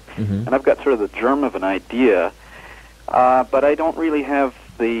here, and I've got sort of the germ of an idea, but I don't really have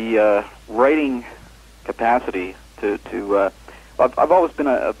the writing capacity to I've always been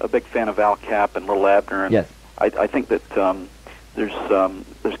a big fan of Al Cap and Little Abner, and yes. I think that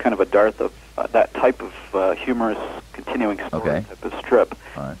there's kind of a dearth of that type of humorous continuing story type of strip,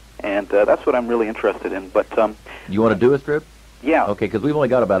 and that's what I'm really interested in. But you want to do a strip? Yeah. Okay, because we've only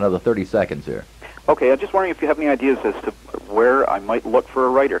got about another 30 seconds here. Okay, I'm just wondering if you have any ideas as to where I might look for a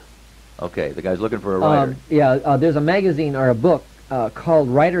writer. Okay, the guy's looking for a writer. There's a magazine or a book called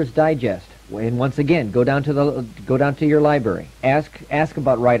Writer's Digest. And once again, go down to your library. Ask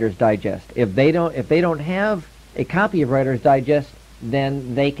about Writer's Digest. If they don't have a copy of Writer's Digest,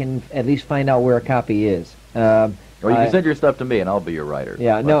 then they can at least find out where a copy is. Or you can send your stuff to me, and I'll be your writer.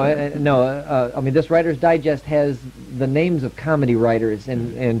 Yeah, I mean, this Writer's Digest has the names of comedy writers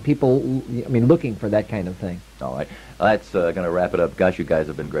and people, I mean, looking for that kind of thing. All right. That's going to wrap it up. Gosh, you guys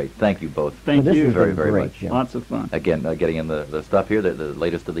have been great. Thank you both. Thank you. Very, very much. Jim. Lots of fun. Again, getting in the stuff here. The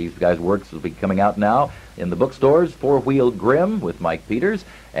latest of these guys' works will be coming out now in the bookstores. Four-Wheel Grimm with Mike Peters.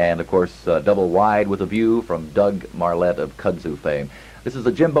 And, of course, Double Wide with a View from Doug Marlette of Kudzu fame. This is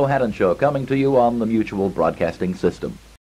the Jim Bohannon Show coming to you on the Mutual Broadcasting System.